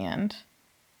him in the end.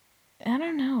 I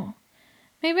don't know.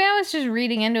 Maybe I was just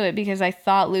reading into it because I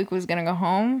thought Luke was gonna go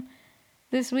home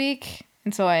this week,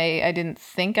 and so I didn't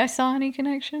think I saw any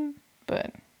connection,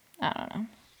 but I don't know.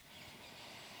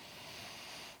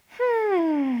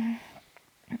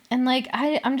 And like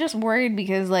I'm just worried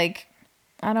because like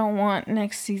I don't want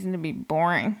next season to be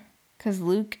boring. Because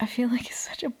Luke, I feel like, is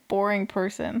such a boring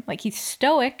person. Like, he's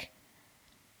stoic,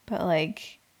 but,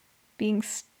 like, being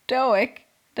stoic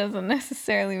doesn't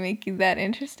necessarily make you that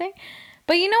interesting.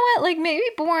 But you know what? Like, maybe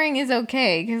boring is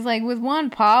okay. Because, like, with Juan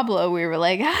Pablo, we were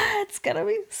like, it's gonna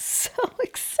be so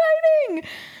exciting.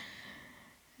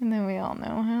 And then we all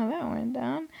know how that went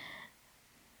down.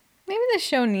 Maybe the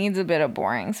show needs a bit of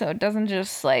boring, so it doesn't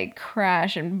just, like,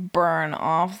 crash and burn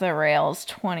off the rails,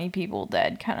 20 people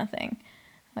dead kind of thing.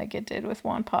 Like it did with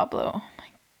Juan Pablo. Oh my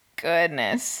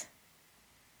goodness.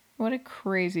 What a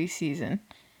crazy season.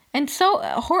 And so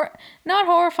not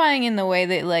horrifying in the way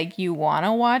that like you want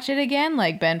to watch it again,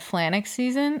 like Ben Flajnik's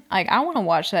season. Like I want to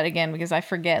watch that again because I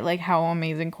forget like how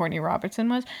amazing Courtney Robertson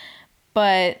was.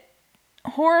 But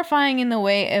horrifying in the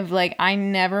way of like I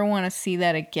never want to see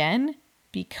that again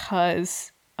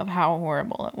because of how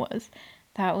horrible it was.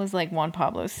 That was like Juan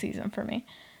Pablo's season for me.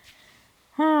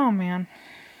 Oh man.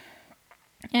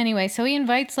 Anyway, so he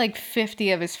invites like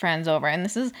 50 of his friends over, and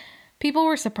people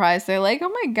were surprised. They're like, oh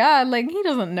my god, like he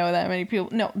doesn't know that many people.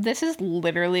 No, this is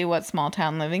literally what small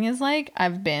town living is like.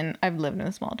 I've lived in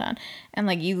a small town, and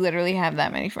like you literally have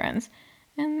that many friends.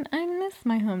 And I miss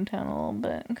my hometown a little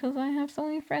bit because I have so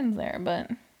many friends there,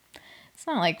 but it's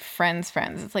not like friends.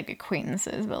 It's like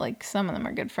acquaintances, but like some of them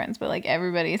are good friends, but like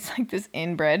everybody, it's like this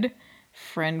inbred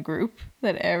friend group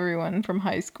that everyone from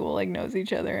high school like knows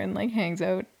each other and like hangs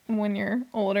out when you're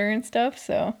older and stuff.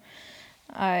 So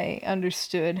I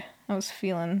understood. I was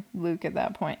feeling Luke at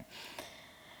that point.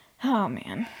 Oh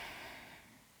man.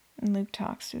 And Luke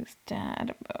talks to his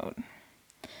dad about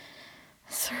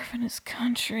serving his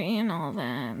country and all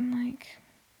that. And like,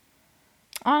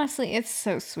 honestly, it's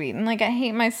so sweet. And like, I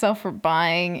hate myself for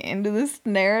buying into this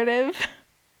narrative.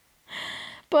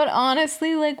 But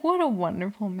honestly, like, what a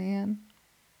wonderful man.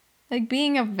 Like,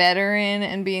 being a veteran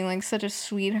and being like such a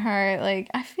sweetheart. Like,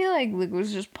 I feel like Luke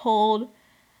was just pulled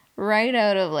right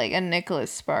out of like a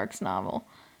Nicholas Sparks novel.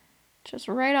 Just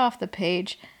right off the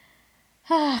page.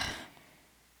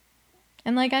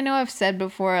 And like I know I've said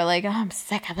before, like, oh, I'm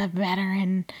sick of the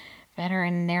veteran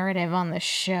narrative on the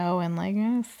show and like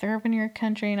serving your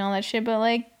country and all that shit, but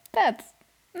like that's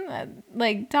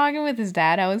like talking with his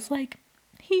dad, I was like,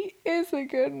 he is a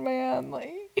good man.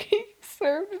 Like he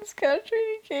served his country,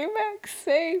 he came back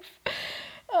safe.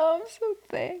 Oh, I'm so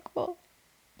thankful.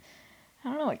 I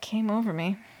don't know what came over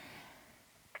me.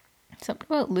 Something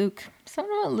about Luke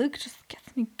just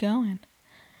gets me going.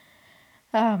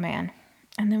 Oh man.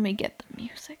 And then we get the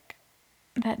music.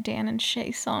 That Dan and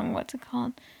Shay song, what's it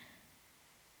called?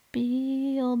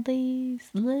 Build these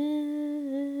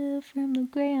live from the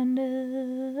ground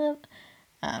up.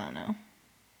 I don't know.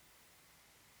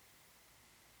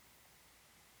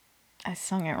 I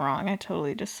sung it wrong. I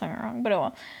totally just sung it wrong. But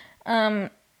oh well.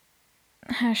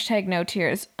 Hashtag no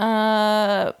tears.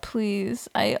 Please.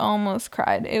 I almost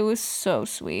cried. It was so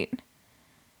sweet.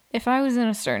 If I was in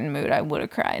a certain mood, I would have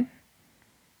cried.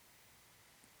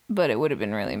 But it would have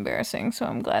been really embarrassing, so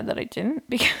I'm glad that I didn't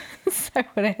because I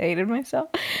would have hated myself.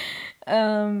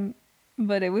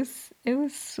 But it was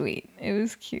sweet. It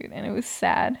was cute and it was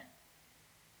sad.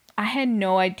 I had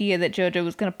no idea that JoJo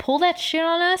was gonna pull that shit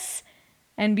on us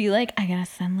and be like, I gotta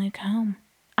send Luke home.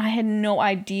 I had no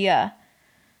idea.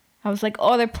 I was like,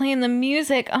 oh, they're playing the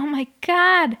music. Oh my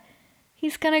god.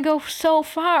 He's gonna go so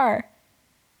far.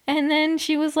 And then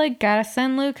she was like, gotta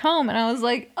send Luke home. And I was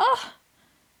like, oh.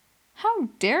 How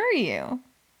dare you?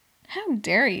 How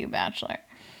dare you, Bachelor?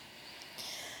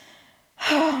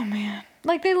 Oh, man.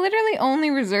 Like, they literally only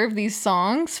reserve these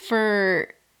songs for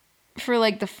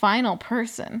like, the final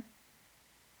person.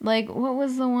 Like, what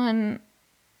was the one?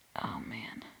 Oh,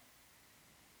 man.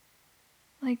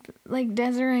 Like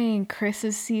Desiree and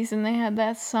Chris's season, they had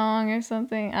that song or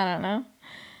something. I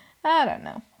don't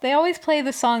know. They always play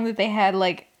the song that they had,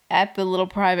 like, at the little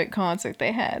private concert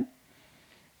they had.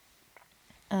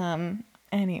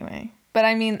 Anyway. But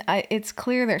I mean, it's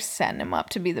clear they're setting him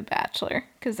up to be the Bachelor.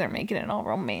 Because they're making it all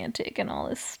romantic and all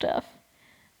this stuff.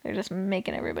 They're just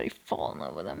making everybody fall in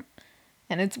love with him.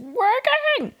 And it's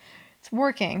working! It's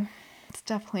working. It's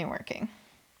definitely working.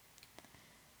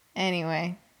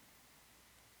 Anyway.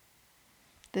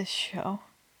 This show.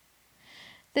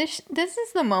 This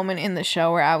is the moment in the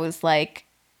show where I was like,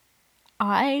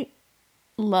 I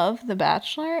love The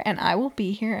Bachelor and I will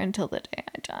be here until the day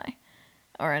I die.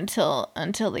 Or until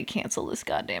they cancel this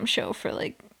goddamn show for,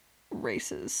 like,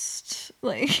 racist,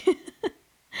 like,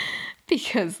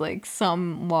 because, like,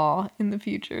 some law in the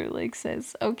future, like,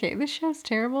 says, okay, this show's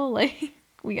terrible, like,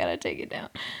 we gotta take it down.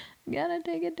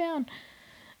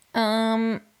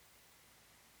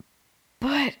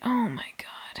 But, oh my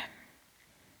god.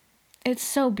 It's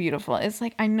so beautiful. It's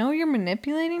like, I know you're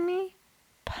manipulating me,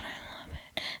 but I love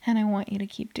it. And I want you to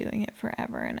keep doing it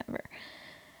forever and ever.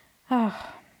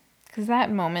 Oh. Because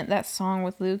that moment, that song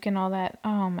with Luke and all that,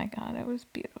 oh my god, it was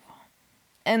beautiful.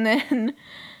 And then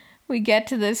we get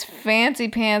to this fancy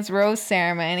pants rose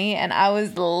ceremony, and I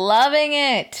was loving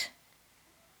it.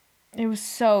 It was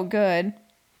so good.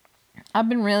 I've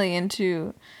been really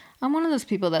into... I'm one of those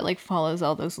people that, like, follows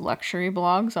all those luxury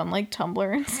blogs on, like,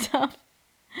 Tumblr and stuff.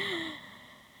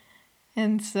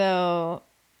 And so,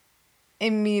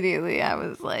 immediately I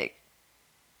was, like,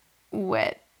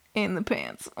 wet in the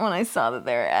pants when I saw that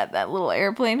they were at that little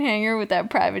airplane hangar with that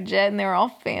private jet and they were all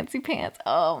fancy pants.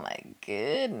 Oh my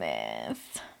goodness.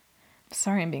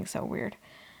 Sorry I'm being so weird.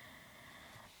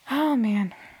 Oh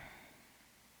man.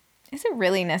 Is it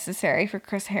really necessary for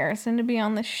Chris Harrison to be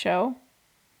on this show?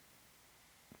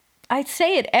 I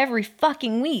say it every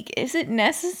fucking week. Is it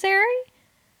necessary?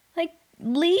 Like,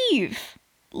 leave.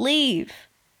 Leave.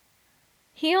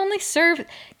 He only served...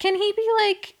 Can he be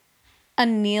like a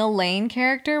Neil Lane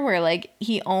character where like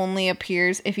he only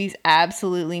appears if he's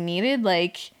absolutely needed?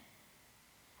 Like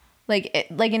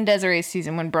in Desiree's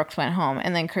season when Brooks went home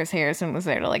and then Chris Harrison was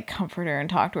there to like comfort her and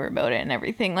talk to her about it and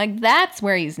everything. Like that's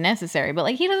where he's necessary. But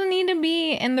like he doesn't need to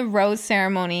be in the rose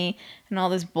ceremony and all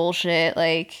this bullshit.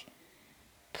 Like,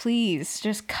 please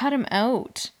just cut him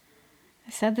out. I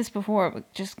said this before,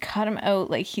 but just cut him out.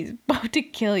 Like he's about to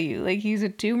kill you. Like he's a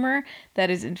tumor that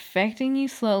is infecting you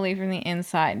slowly from the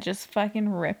inside. Just fucking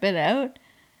rip it out.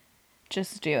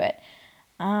 Just do it.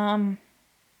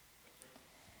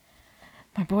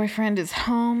 My boyfriend is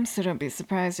home, so don't be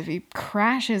surprised if he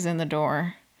crashes in the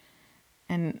door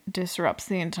and disrupts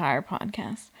the entire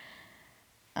podcast.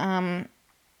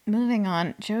 Moving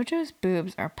on, JoJo's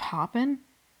boobs are popping,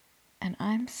 and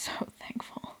I'm so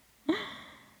thankful.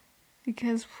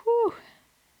 Because, whew,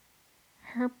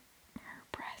 her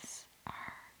breasts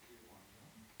are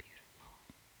beautiful.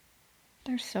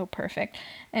 They're so perfect.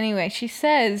 Anyway, she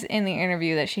says in the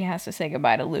interview that she has to say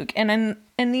goodbye to Luke. And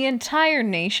the entire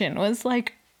nation was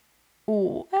like,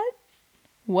 what?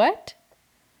 What?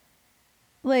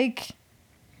 Like,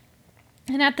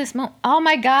 and at this moment, oh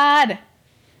my God.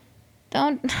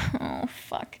 Don't, oh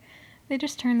fuck. They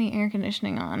just turned the air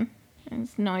conditioning on.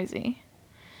 It's noisy.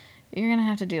 You're going to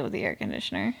have to deal with the air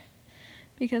conditioner.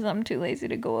 Because I'm too lazy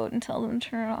to go out and tell them to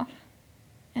turn it off.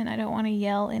 And I don't want to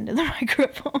yell into the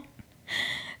microphone.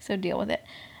 So deal with it.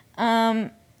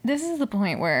 This is the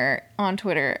point where on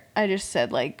Twitter I just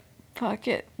said like, fuck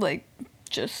it, like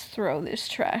just throw this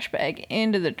trash bag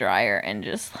into the dryer and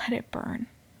just let it burn.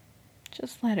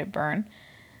 Just let it burn.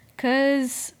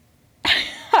 'Cause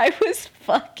I was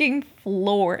fucking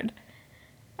floored.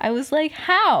 I was like,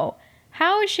 how?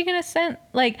 How is she gonna send,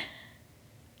 like,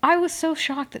 I was so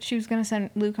shocked that she was gonna send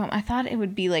Luke home. I thought it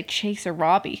would be like Chase or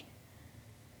Robbie.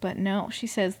 But no, she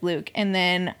says Luke. And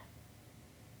then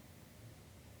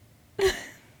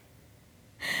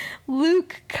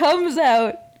Luke comes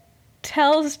out,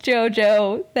 tells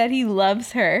JoJo that he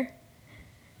loves her,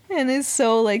 and is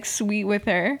so, like, sweet with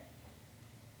her.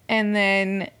 And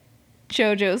then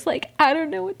JoJo's like, I don't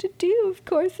know what to do. Of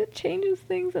course it changes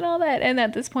things and all that. And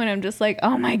at this point, I'm just like,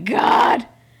 oh my God.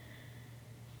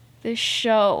 This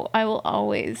show, I will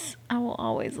always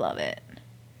love it.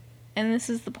 And this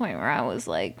is the point where I was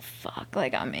like, fuck,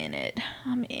 like, I'm in it.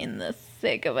 I'm in the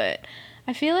thick of it.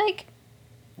 I feel like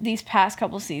these past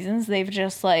couple seasons, they've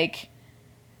just, like,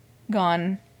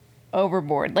 gone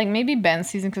overboard. Like, maybe Ben's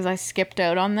season, because I skipped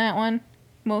out on that one.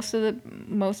 Most of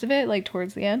it, like,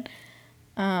 towards the end.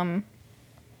 I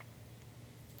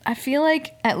feel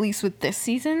like, at least with this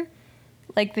season,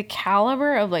 like, the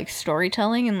caliber of, like,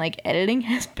 storytelling and, like, editing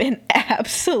has been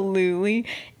absolutely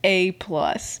A+.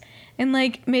 And,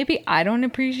 like, maybe I don't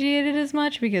appreciate it as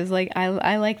much because, like,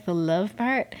 I like the love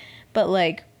part. But,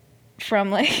 like,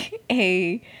 from, like,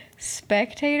 a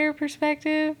spectator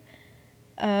perspective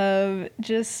of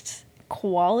just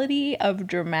quality of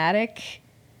dramatic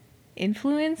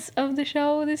influence of the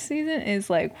show this season is,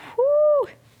 like, whoo!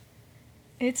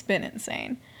 It's been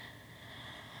insane.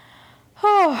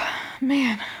 Oh,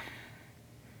 man.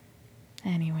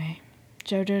 Anyway,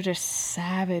 JoJo just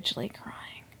savagely crying.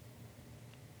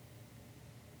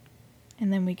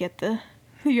 And then we get the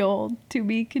old to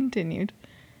be continued.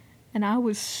 And I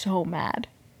was so mad.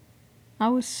 I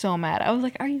was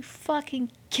like, are you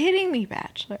fucking kidding me,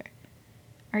 Bachelor?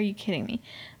 Are you kidding me?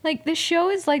 Like, this show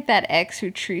is like that ex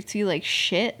who treats you like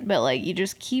shit, but, like, you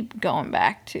just keep going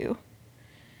back to.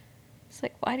 It's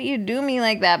like, why do you do me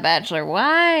like that, Bachelor?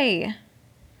 Why?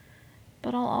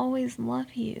 But I'll always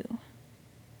love you.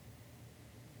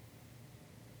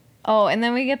 Oh, and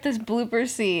then we get this blooper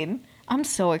scene. I'm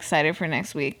so excited for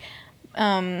next week.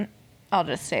 I'll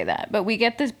just say that. But we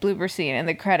get this blooper scene in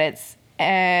the credits,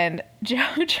 and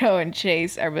JoJo and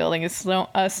Chase are building a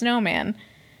snowman,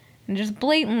 and just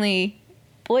blatantly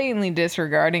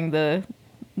disregarding the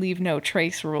leave no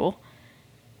trace rule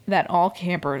that all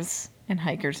campers and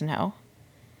hikers know.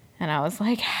 And I was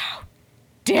like, how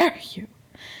dare you?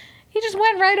 He just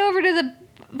went right over to the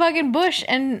fucking bush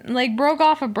and, like, broke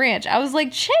off a branch. I was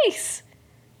like, Chase,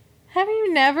 have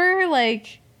you never,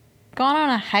 like, gone on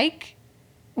a hike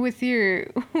with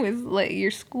like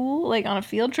your school, like on a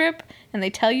field trip, and they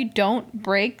tell you don't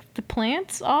break the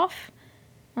plants off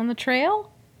on the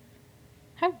trail?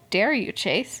 How dare you,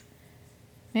 Chase?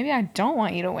 Maybe I don't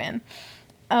want you to win.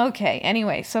 Okay,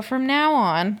 anyway, so from now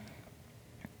on,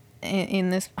 in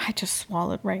this, I just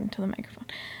swallowed right into the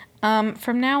microphone.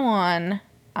 From now on,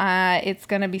 it's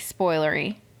gonna be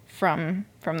spoilery from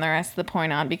the rest of the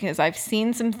point on, because I've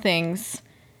seen some things,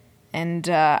 and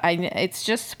it's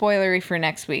just spoilery for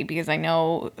next week because I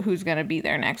know who's gonna be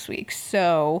there next week.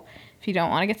 So if you don't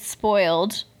want to get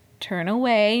spoiled, turn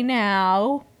away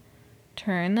now.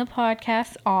 Turn the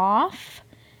podcast off.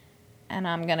 And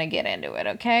I'm gonna get into it,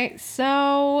 okay?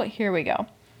 So here we go.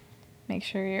 Make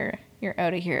sure you're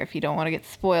out of here if you don't want to get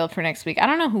spoiled for next week. I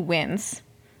don't know who wins,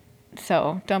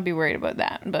 so don't be worried about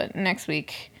that. But next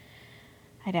week,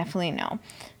 I definitely know.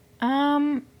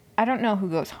 I don't know who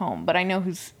goes home, but I know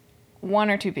who's one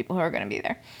or two people who are gonna be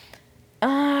there.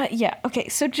 Yeah, okay,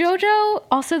 so JoJo,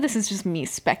 also this is just me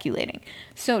speculating.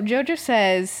 So JoJo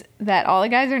says that all the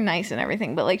guys are nice and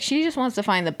everything, but like she just wants to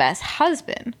find the best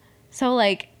husband. So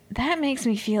like, that makes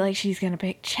me feel like she's gonna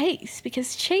pick Chase,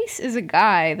 because Chase is a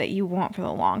guy that you want for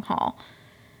the long haul.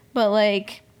 But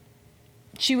like,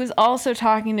 she was also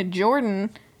talking to Jordan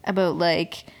about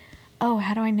like, oh,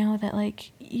 how do I know that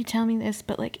like, you tell me this,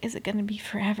 but like, is it gonna be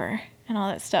forever? And all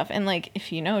that stuff. And like,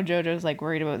 if you know JoJo's like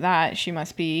worried about that, she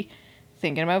must be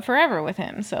thinking about forever with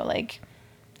him. So like,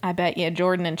 I bet you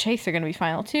Jordan and Chase are gonna be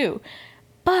final too.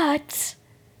 But,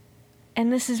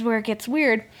 and this is where it gets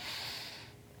weird,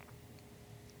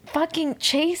 fucking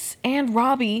Chase and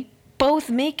Robbie both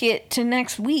make it to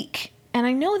next week. And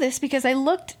I know this because I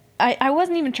looked, I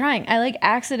wasn't even trying. I like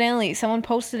accidentally, someone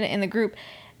posted it in the group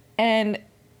and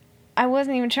I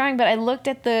wasn't even trying, but I looked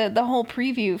at the whole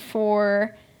preview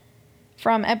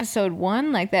from episode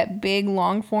 1, like that big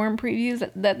long form previews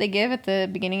that they give at the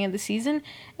beginning of the season.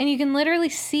 And you can literally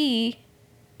see,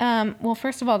 well,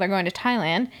 first of all, they're going to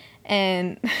Thailand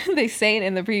and they say it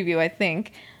in the preview, I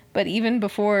think, but even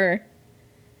before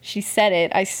she said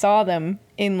it, I saw them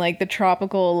in like the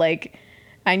tropical, like,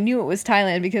 I knew it was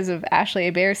Thailand because of Ashley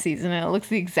Hebert's season, and it looks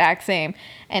the exact same.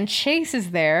 And Chase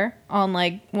is there on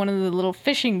like one of the little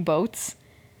fishing boats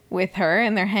with her,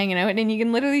 and they're hanging out, and you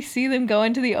can literally see them go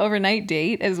into the overnight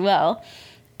date as well.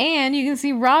 And you can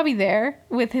see Robbie there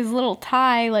with his little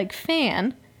Thai like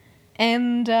fan.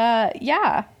 And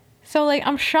yeah. So like,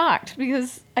 I'm shocked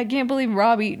because I can't believe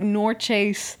Robbie nor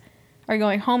Chase are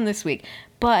going home this week.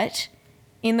 But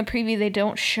in the preview, they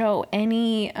don't show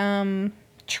any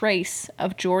trace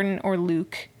of Jordan or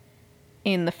Luke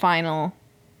in the final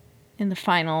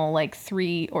like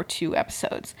 3 or 2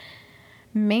 episodes.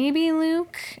 Maybe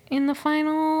Luke in the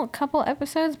final couple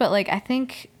episodes, but like I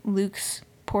think Luke's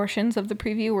portions of the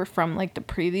preview were from like the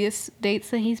previous dates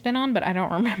that he's been on, but I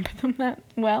don't remember them that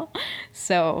well.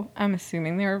 So I'm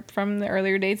assuming they're from the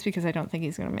earlier dates because I don't think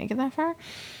he's going to make it that far.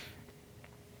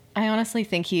 I honestly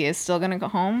think he is still going to go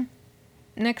home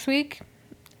next week.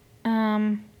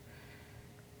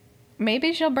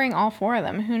 Maybe she'll bring all 4 of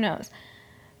them. Who knows?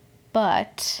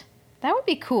 But that would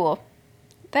be cool.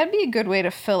 That'd be a good way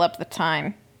to fill up the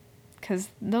time. Because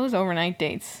those overnight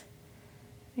dates,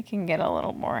 it can get a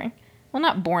little boring. Well,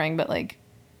 not boring, but like,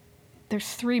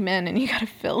 there's 3 men and you gotta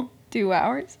fill 2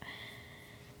 hours.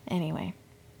 Anyway.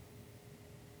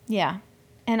 Yeah.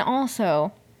 And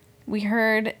also, we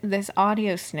heard this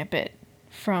audio snippet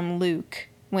from Luke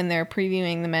when they're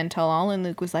previewing the Men Tell All, and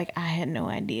Luke was like, I had no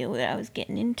idea what I was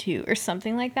getting into, or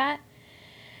something like that.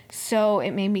 So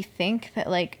it made me think that,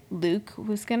 like, Luke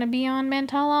was going to be on Men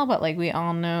Tell All, but, like, we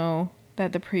all know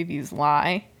that the previews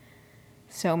lie.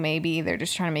 So maybe they're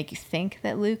just trying to make you think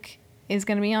that Luke is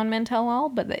going to be on Men Tell All,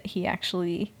 but that he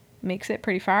actually makes it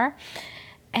pretty far.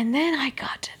 And then I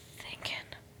got to thinking,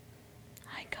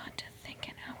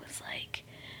 I was like,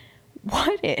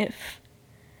 what if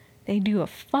they do a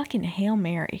fucking Hail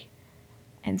Mary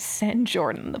and send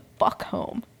Jordan the fuck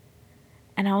home?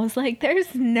 And I was like,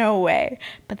 there's no way.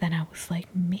 But then I was like,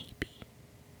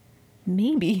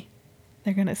 maybe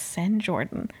they're gonna send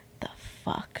Jordan the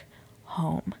fuck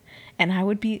home. And I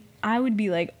would be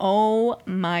like, oh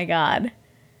my God,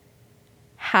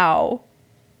 how?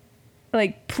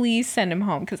 Like, please send him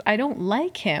home, because I don't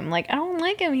like him. Like, I don't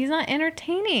like him. He's not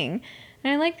entertaining.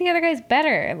 And I like the other guys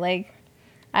better. Like,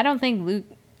 I don't think Luke,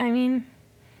 I mean,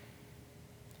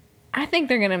 I think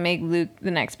they're going to make Luke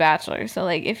the next Bachelor. So,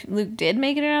 like, if Luke did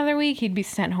make it another week, he'd be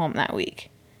sent home that week.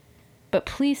 But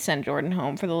please send Jordan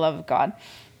home, for the love of God.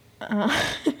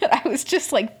 I was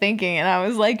just, like, thinking, and I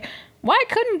was like, why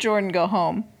couldn't Jordan go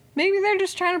home? Maybe they're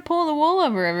just trying to pull the wool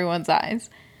over everyone's eyes.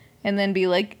 And then be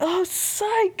like, oh,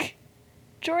 psych!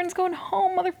 Jordan's going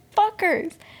home,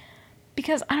 motherfuckers.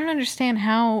 Because I don't understand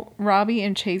how Robbie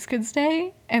and Chase could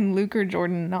stay and Luke or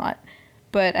Jordan not.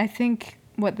 But I think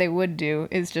what they would do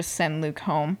is just send Luke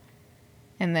home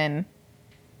and then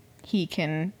he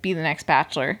can be the next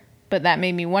bachelor. But that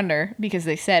made me wonder because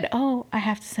they said, oh, I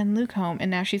have to send Luke home. And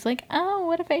now she's like, oh,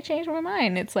 what if I change my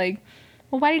mind? It's like,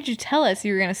 well, why did you tell us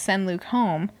you were going to send Luke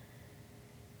home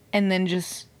and then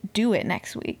just do it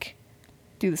next week?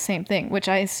 Do the same thing, which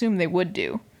I assume they would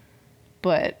do.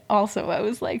 But also I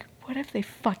was like, what if they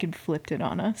fucking flipped it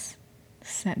on us?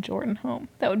 Sent Jordan home.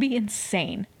 That would be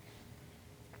insane.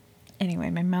 Anyway,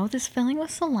 my mouth is filling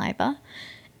with saliva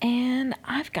and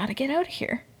I've got to get out of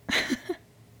here.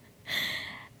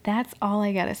 That's all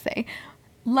I gotta say.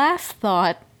 Last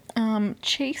thought,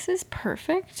 Chase is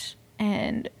perfect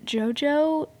and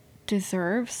JoJo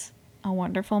deserves a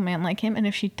wonderful man like him. And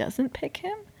if she doesn't pick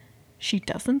him, she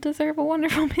doesn't deserve a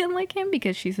wonderful man like him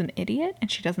because she's an idiot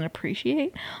and she doesn't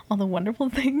appreciate all the wonderful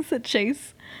things that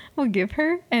Chase will give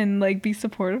her and like be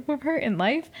supportive of her in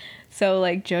life. So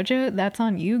like JoJo, that's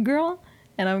on you, girl.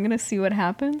 And I'm gonna see what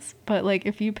happens. But like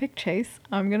if you pick Chase,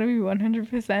 I'm gonna be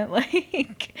 100%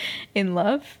 like in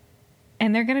love.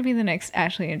 And they're gonna be the next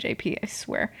Ashley and JP, I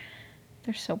swear.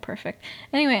 They're so perfect.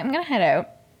 Anyway, I'm gonna head out.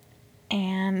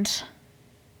 And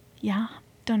yeah,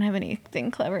 don't have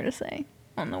anything clever to say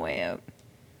on the way out.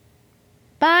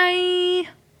 Bye!